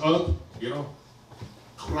of this earth,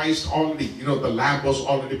 Christ already, the Lamb was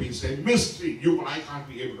already being said. Mystery, you and I can't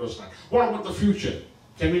be able to understand. What about the future?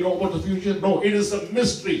 Can we know about the future? No, it is a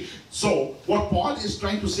mystery. So, what Paul is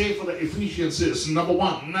trying to say for the Ephesians is, number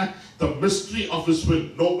one, the mystery of his will.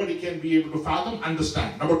 Nobody can be able to fathom,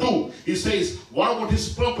 understand. Number two, he says, what about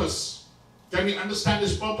his purpose? Can we understand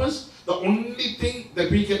his purpose? The only thing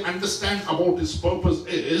that we can understand about his purpose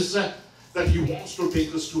is that He wants to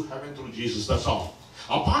take us to heaven through Jesus. That's all.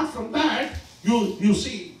 Apart from that, you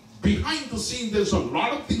see, behind the scene, there's a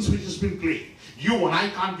lot of things which has been played. You and I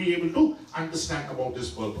can't be able to understand about His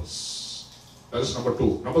purpose. That is number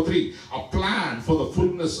 2. Number 3, a plan for the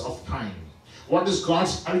fullness of time. What is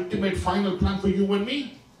God's ultimate final plan for you and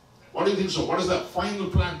me? What do you think so? What is the final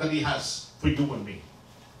plan that He has for you and me?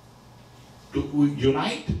 To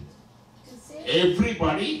unite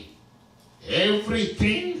everybody,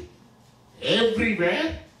 everything,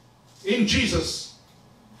 everywhere in Jesus.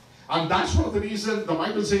 And that's one of the reasons the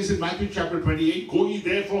Bible says in Matthew chapter 28, go ye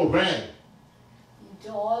therefore where?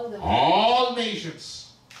 Into all the all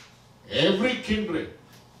nations, every kindred,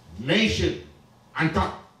 nation, and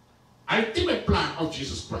tongue. Ultimate plan of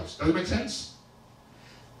Jesus Christ. Does it make sense?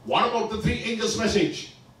 What about the 3 angels'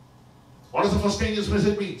 message? What does the first angel's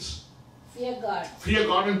message means? fear God. Fear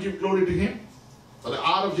God and give glory to Him. For the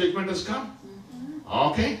hour of judgment has come.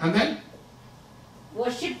 Okay, and then?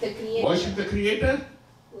 Worship the Creator. Worship the Creator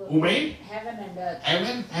who made heaven and earth.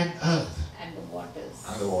 Heaven and earth. And the waters.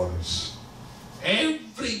 And the waters.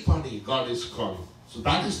 Everybody God is calling. So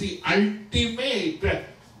that is the ultimate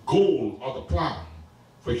goal or the plan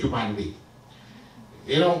for humanity.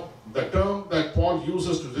 You know, the term that Paul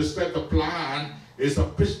uses to describe the plan is a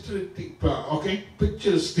picture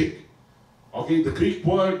stick. Okay, the Greek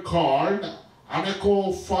word called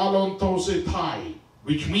anakophalonthosethai,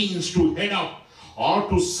 which means to head up or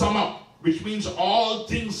to sum up, which means all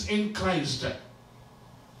things in Christ.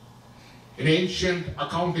 In ancient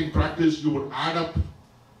accounting practice, you would add up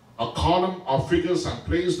a column of figures and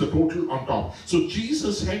place the total on top. So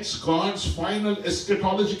Jesus heads God's final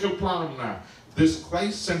eschatological plan. This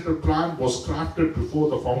Christ-centered plan was crafted before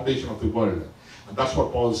the foundation of the world. And that's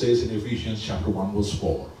what Paul says in Ephesians chapter 1 verse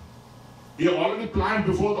 4. He had already planned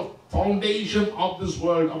before the foundation of this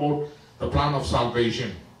world about the plan of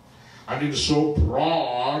salvation. And it is so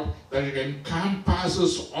broad that it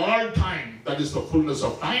encompasses all time, that is the fullness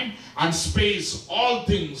of time, and space, all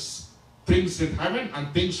things, things in heaven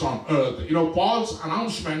and things on earth. You know, Paul's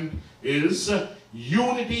announcement is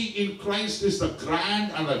unity in Christ is the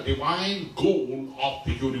grand and the divine goal of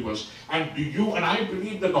the universe. And do you and I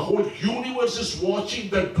believe that the whole universe is watching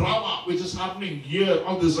the drama which is happening here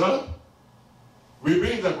on this earth? We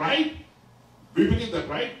believe that, right? We believe that,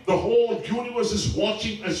 right? The whole universe is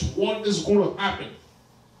watching as what is going to happen.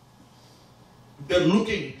 They're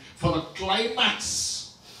looking for the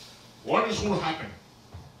climax. What is going to happen?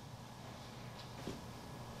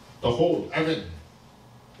 The whole heaven,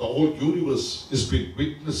 the whole universe is been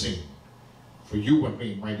witnessing for you and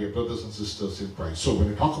me, my dear brothers and sisters in Christ. So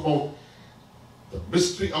when we talk about the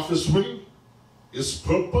mystery of His will, His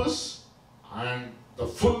purpose, and the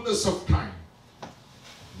fullness of time,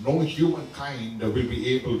 no humankind will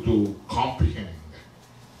be able to comprehend.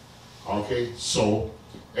 Okay, so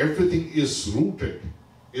everything is rooted,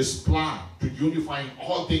 is planned to unifying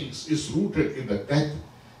all things, is rooted in the death,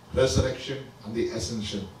 resurrection, and the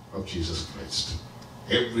ascension of Jesus Christ.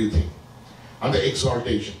 Everything. And the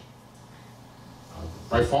exaltation.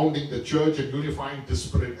 By founding the church and unifying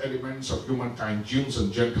disparate elements of humankind, Jews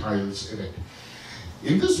and Gentiles in it.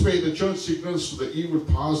 In this way, the church signals to the evil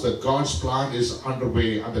powers that God's plan is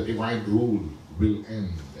underway and the divine rule will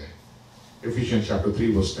end. Ephesians chapter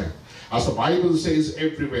 3 verse 10. As the Bible says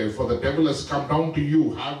everywhere, for the devil has come down to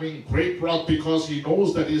you having great wrath because he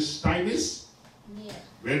knows that his time is near.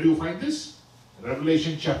 Where do you find this?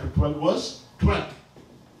 Revelation chapter 12 verse 12.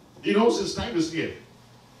 He knows his time is near.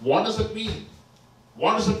 What does it mean?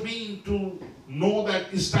 What does it mean to know that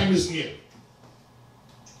his time is near?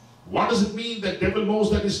 What does it mean that devil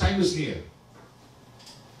knows that his time is near?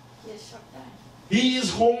 Yes, short time. He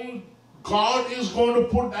is going, God is going to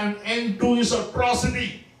put an end to his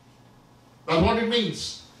atrocity. That's what it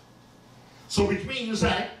means. So which means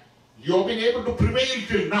that you've been able to prevail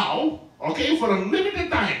till now, okay, for a limited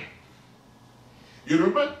time. You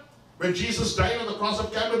remember when Jesus died on the cross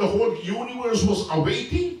of Calvary, the whole universe was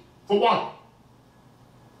awaiting for what?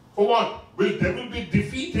 For what? Will devil be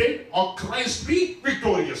defeated or Christ be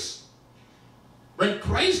victorious? When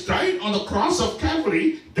Christ died on the cross of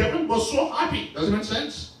Calvary, devil was so happy. Does it make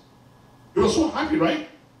sense? He was so happy, right?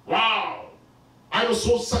 Wow! I was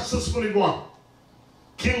so successful in what?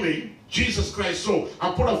 Killing Jesus Christ. So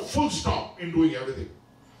I put a full stop in doing everything.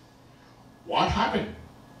 What happened?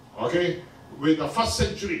 Okay, with the first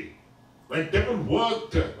century, when devil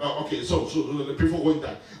worked, so before going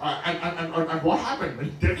there, and what happened?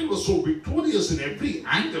 When devil was so victorious in every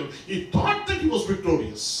angle, he thought that he was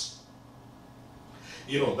victorious.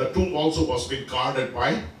 You know, the tomb also was being guarded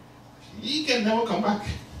by, he can never come back.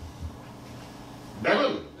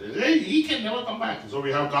 Devil, he can never come back. So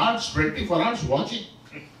we have guards 24 hours watching.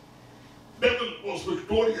 Devil was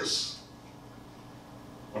victorious.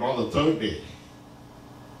 But on the third day,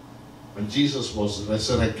 when Jesus was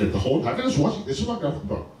resurrected, the whole heaven is watching. This is what I'm talking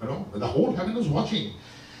about. You know, the whole heaven is watching.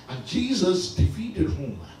 And Jesus defeated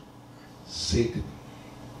whom? Satan.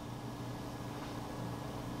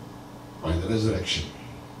 By the resurrection.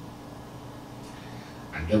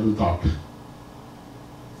 And devil thought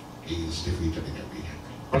he is defeated in every angle.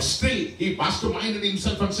 But still, he masterminded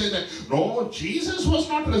himself and said that, no, Jesus was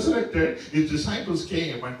not resurrected. His disciples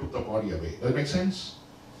came and took the body away. Does that make sense?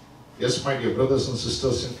 Yes, my dear brothers and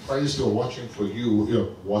sisters in Christ, you're watching you're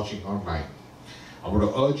watching online. I want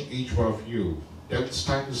to urge each one of you, devil's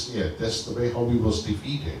time is near. That's the way how he was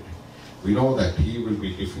defeated. We know that he will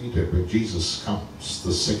be defeated when Jesus comes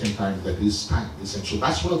the second time that his time is in. So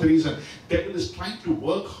that's one of the reasons devil is trying to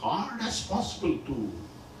work hard as possible to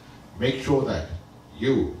make sure that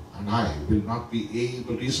you and I will not be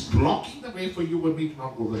able. He's blocking the way for you and me to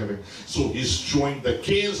not go to heaven. So he's showing the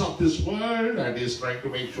chaos of this world and he's trying to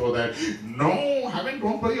make sure that no, heaven,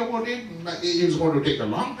 don't worry about it. It's going to take a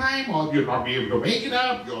long time or you'll not be able to make it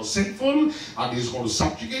up. You're sinful. And he's going to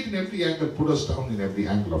subjugate in every angle, put us down in every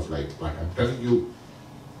angle of life. But I'm telling you,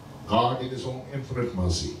 God in his own infinite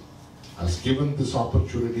mercy has given this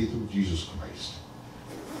opportunity through Jesus Christ.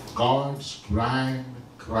 God's grand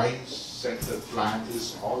Christ-centered plan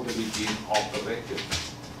is already being operated.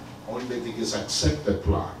 Only thing is accept that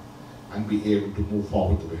plan and be able to move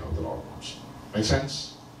forward the way how the Lord wants. Make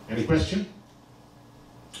sense? Any question?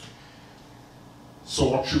 So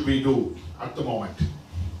what should we do at the moment?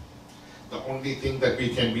 The only thing that we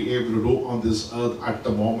can be able to do on this earth at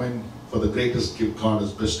the moment for the greatest gift God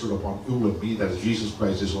has bestowed upon you and me, that is Jesus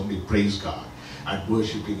Christ, is only praise God and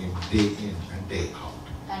worshiping him day in and day out.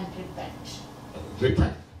 And repent.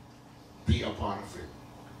 Repent. Be a part of it.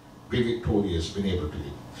 Be victorious, been able to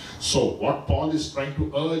live. So what Paul is trying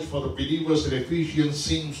to urge for the believers in Ephesians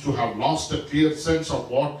seems to have lost a clear sense of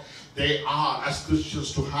what they are as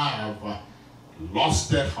Christians, to have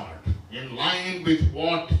lost their heart in line with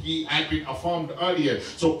what he had been affirmed earlier.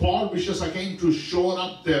 So Paul wishes again to shore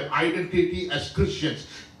up their identity as Christians.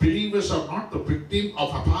 Believers are not the victim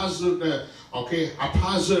of haphazard,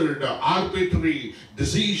 arbitrary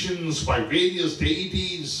decisions by various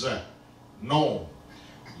deities. No,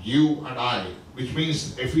 you and I, which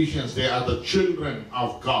means Ephesians, they are the children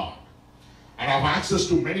of God and have access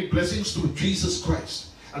to many blessings through Jesus Christ.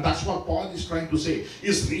 And that's what Paul is trying to say,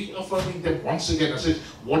 is reaffirming them once again and says,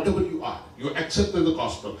 whatever you are, you accepted the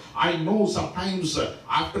gospel. I know sometimes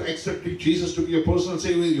after accepting Jesus to be a personal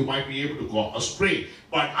savior, you might be able to go astray.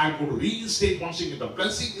 But I'm going to reinstate once again, the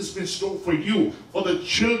blessing is been stored for you, for the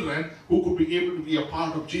children who could be able to be a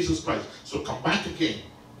part of Jesus Christ. So come back again,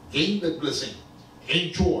 gain that blessing,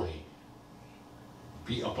 enjoy,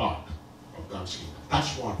 be a part of God's kingdom.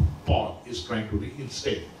 That's what Paul is trying to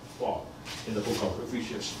reinstate for in the book of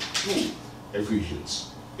Ephesians, through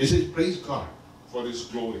Ephesians. He says, praise God for his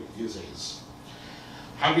glory, he says.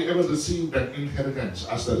 Have you ever received an inheritance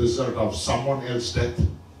as the result of someone else's death?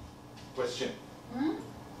 Question.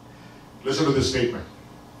 Listen to this statement.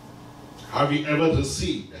 Have you ever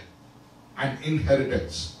received an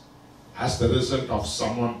inheritance as the result of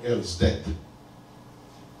someone else's death?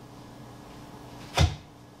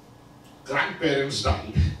 Grandparents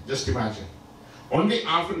died, just imagine. Only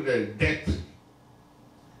after their death,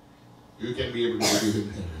 you can be able to receive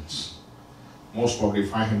inheritance. Most probably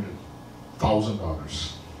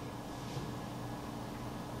 $500,000.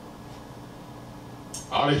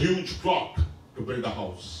 Or a huge plot to build a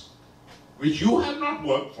house, which you have not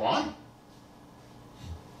worked for.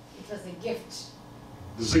 It was a gift.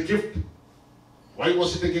 This is a gift. Why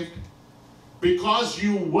was it a gift? Because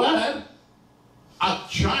you were a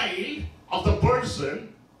child of the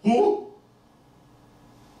person who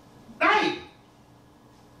died.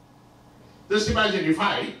 Just imagine if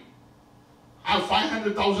I have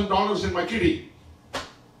 $500,000 in my kitty,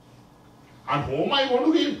 and whom I want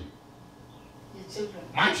to give? Your children.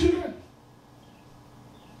 My children.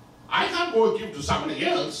 I can't go and give to somebody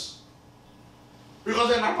else because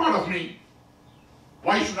they're not part of me.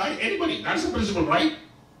 Why should I? Anybody. That's the principle, right?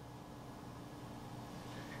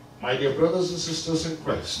 My dear brothers and sisters in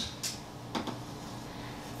Christ,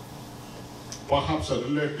 perhaps a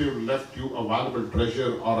relative left you a valuable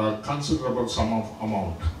treasure or a considerable sum of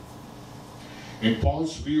amount. In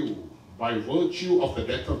Paul's view, by virtue of the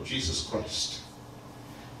death of Jesus Christ,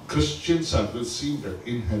 Christians have received an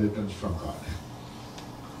inheritance from God.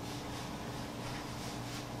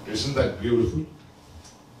 Isn't that beautiful?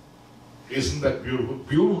 Isn't that beautiful?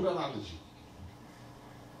 Beautiful analogy.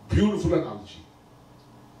 Beautiful analogy.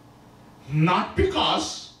 Not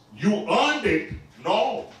because you earned it.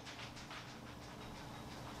 No.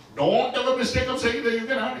 Don't ever mistake of saying that you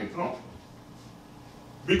can earn it. No.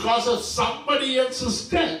 Because of somebody else's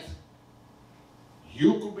death,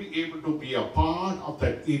 you could be able to be a part of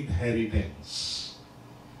that inheritance.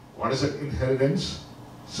 What is that inheritance?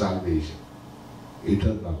 Salvation.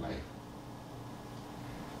 Eternal life.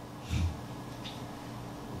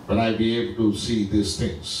 When I be able to see these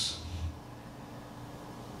things,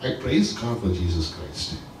 I praise God for Jesus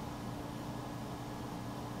Christ.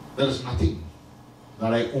 There is nothing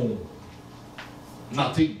that I own,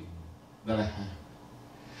 nothing that I have.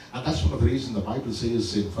 And that's one of the reasons the Bible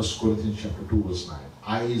says in 1 Corinthians chapter 2 verse 9,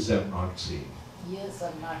 eyes have not seen, Ears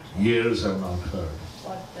are not heard. ears have not heard.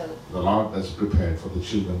 What The Lord has prepared for the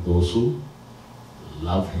children, those who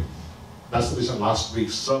love Him. That's the reason last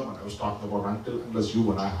week's sermon I was talking about, unless you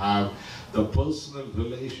and I have the personal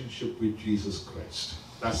relationship with Jesus Christ.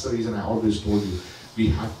 That's the reason I always told you, we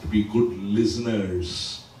have to be good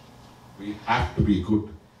listeners. We have to be good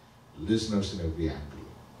listeners in every angle.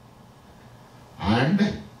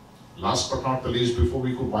 And last but not the least, before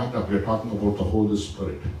we could wind up, we are talking about the Holy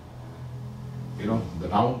Spirit. You know, the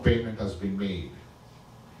down payment has been made.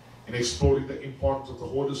 In exploring the importance of the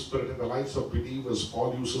Holy Spirit in the lives of believers,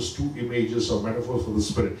 Paul uses two images or metaphors for the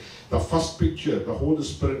Spirit. The first picture, the Holy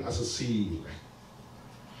Spirit as a seal.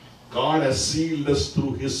 God has sealed us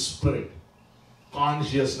through His Spirit.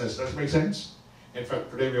 Consciousness. Does that make sense? In fact,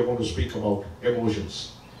 today we are going to speak about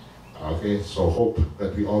emotions. Okay, so hope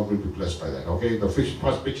that we all will be blessed by that. Okay, the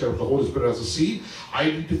first picture of the Holy Spirit as a seal,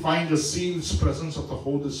 identifying the seal's presence of the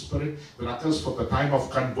Holy Spirit that occurs from the time of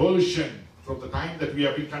conversion. From the time that we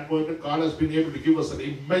have been converted, God has been able to give us an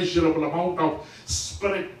immeasurable amount of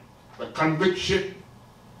Spirit, the conviction.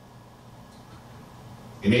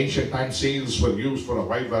 In ancient times, seals were used for a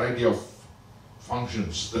wide variety of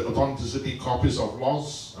functions. The authenticity, copies of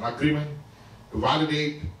laws and agreement, to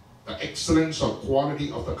validate the excellence or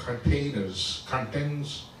quality of the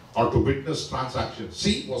contents, or to witness transactions.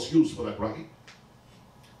 Seal was used for that, right?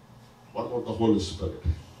 What about the Holy Spirit?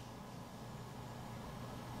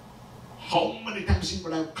 How many times He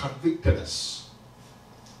would have convicted us?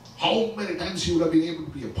 How many times He would have been able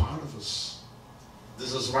to be a part of us?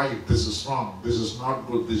 This is right, this is wrong, this is not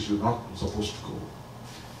good, this you're not supposed to go.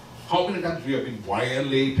 How many times we have been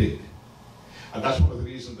violated? And that's one of the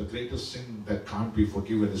reasons the greatest sin that can't be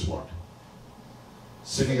forgiven is what?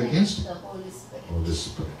 Sinning against the Holy Spirit. Holy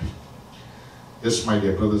Spirit. Yes, my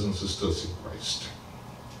dear brothers and sisters in Christ,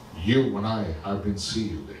 you and I have been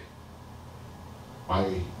sealed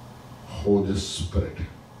by Holy Spirit.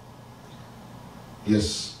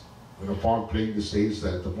 Yes, when Paul plainly says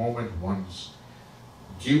that the moment one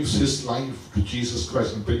gives his life to Jesus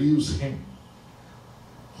Christ and believes Him,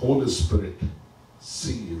 Holy Spirit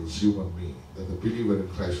seals you and me, that the believer in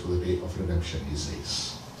Christ for the day of redemption, he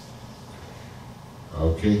says.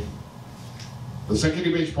 Okay. The second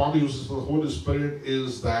image Paul uses for the Holy Spirit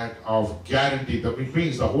is that of guarantee. That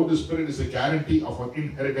means the Holy Spirit is a guarantee of an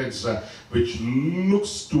inheritance which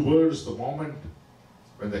looks towards the moment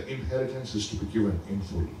when the inheritance is to be given in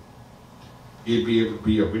full. He'll be able to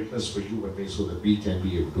be a witness for you and me so that we can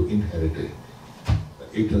be able to inherit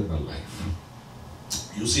the eternal life.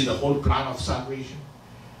 You see the whole plan of salvation?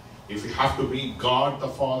 If you have to meet God the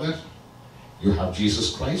Father, you have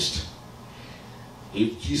Jesus Christ.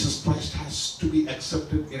 If Jesus Christ has to be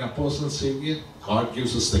accepted in a personal Savior, God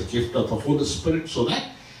gives us the gift of the Holy Spirit so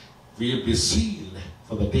that we will be sealed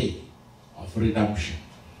for the day of redemption.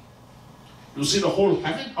 You see the whole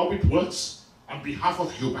heaven, how it works on behalf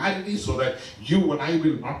of humanity so that you and I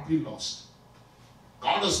will not be lost.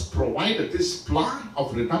 God has provided this plan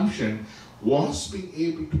of redemption was being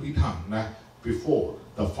able to be done before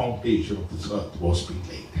the foundation of this earth was being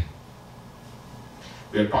laid.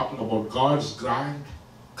 We are talking about God's grand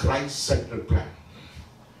Christ-centered plan.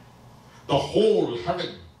 The whole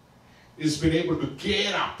heaven is been able to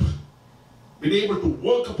gear up, been able to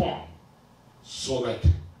work upon, so that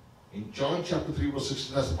in John chapter 3 verse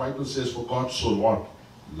 16, as the Bible says, for God so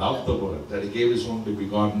loved the world, that He gave His only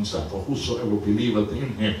begotten Son, for whosoever believeth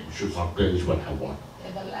in Him should not perish but have what?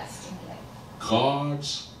 Everlasting life.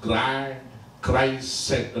 God's grand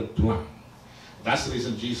Christ-centered plan. That's the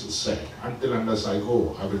reason Jesus said, until unless I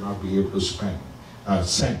go, I will not be able to send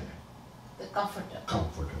the Comforter.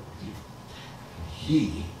 Comforter with you.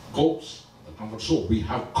 He goes, the Comforter. So we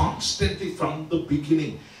have constantly from the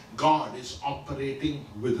beginning, God is operating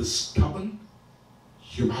with a stubborn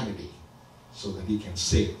humanity so that He can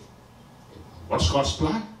save. What's God's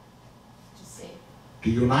plan? To save. To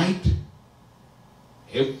unite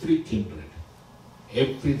every kindred,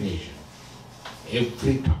 every nation,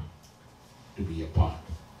 every tongue, part.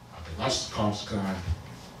 Okay, that's God's grand,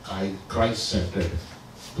 Christ-centered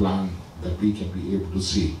plan that we can be able to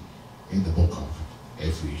see in the book of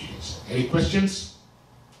Ephesians. Any questions?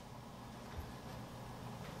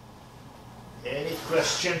 Any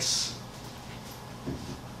questions?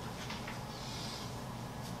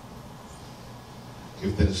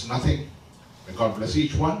 If there is nothing, may God bless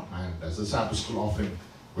each one, and as the Sabbath school offering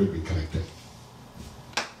will be collected.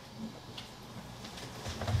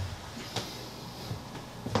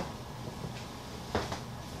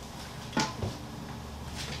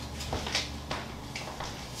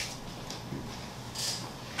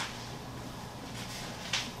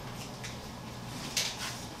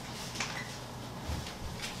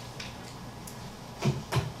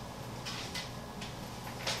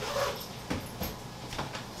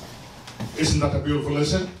 Isn't that a beautiful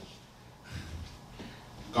lesson?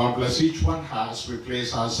 God bless each one as we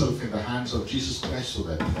place ourselves in the hands of Jesus Christ, so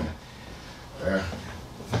that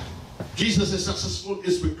Jesus is successful,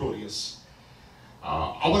 is victorious.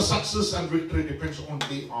 Our success and victory depends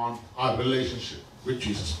only on our relationship with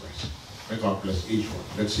Jesus Christ. May God bless each one.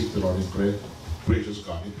 Let's seek the Lord in prayer. Gracious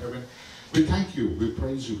God in heaven, we thank you, we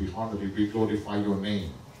praise you, we honor you, we glorify your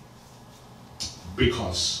name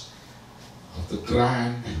because of the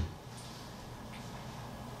grand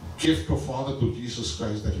gift of Father to Jesus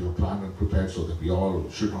Christ that you have planned and prepared, so that we all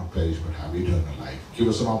should not perish but have eternal life. Give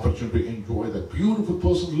us an opportunity to enjoy that beautiful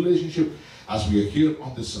personal relationship as we are here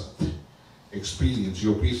on this earth. Experience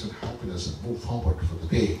your peace and happiness and move forward for the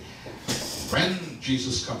day when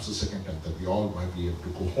Jesus comes the second time, that we all might be able to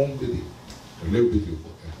go home with you, to live with you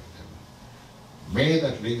forever and ever. May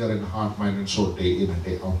that linger in heart, mind and soul day in and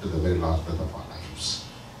day out to the very last breath of our lives.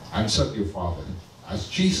 And certainly, Father, as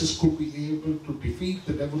Jesus could be able to defeat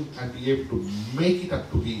the devil and be able to make it up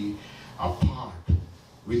to be a part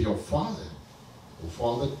with your Father, oh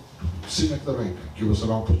Father, sit at the right hand, give us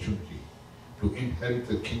an opportunity to inherit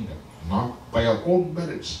the kingdom, not by our own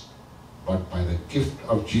merits, but by the gift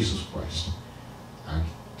of Jesus Christ. And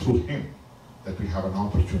through Him, that we have an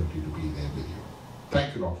opportunity to be there with you.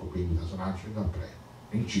 Thank you, Lord, for being with us and answering our prayer.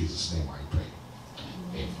 In Jesus' name I pray.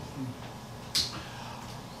 Amen.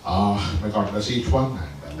 May God bless each one,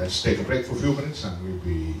 and let's take a break for a few minutes, and we'll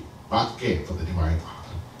be back again for the divine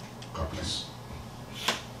honor. God bless.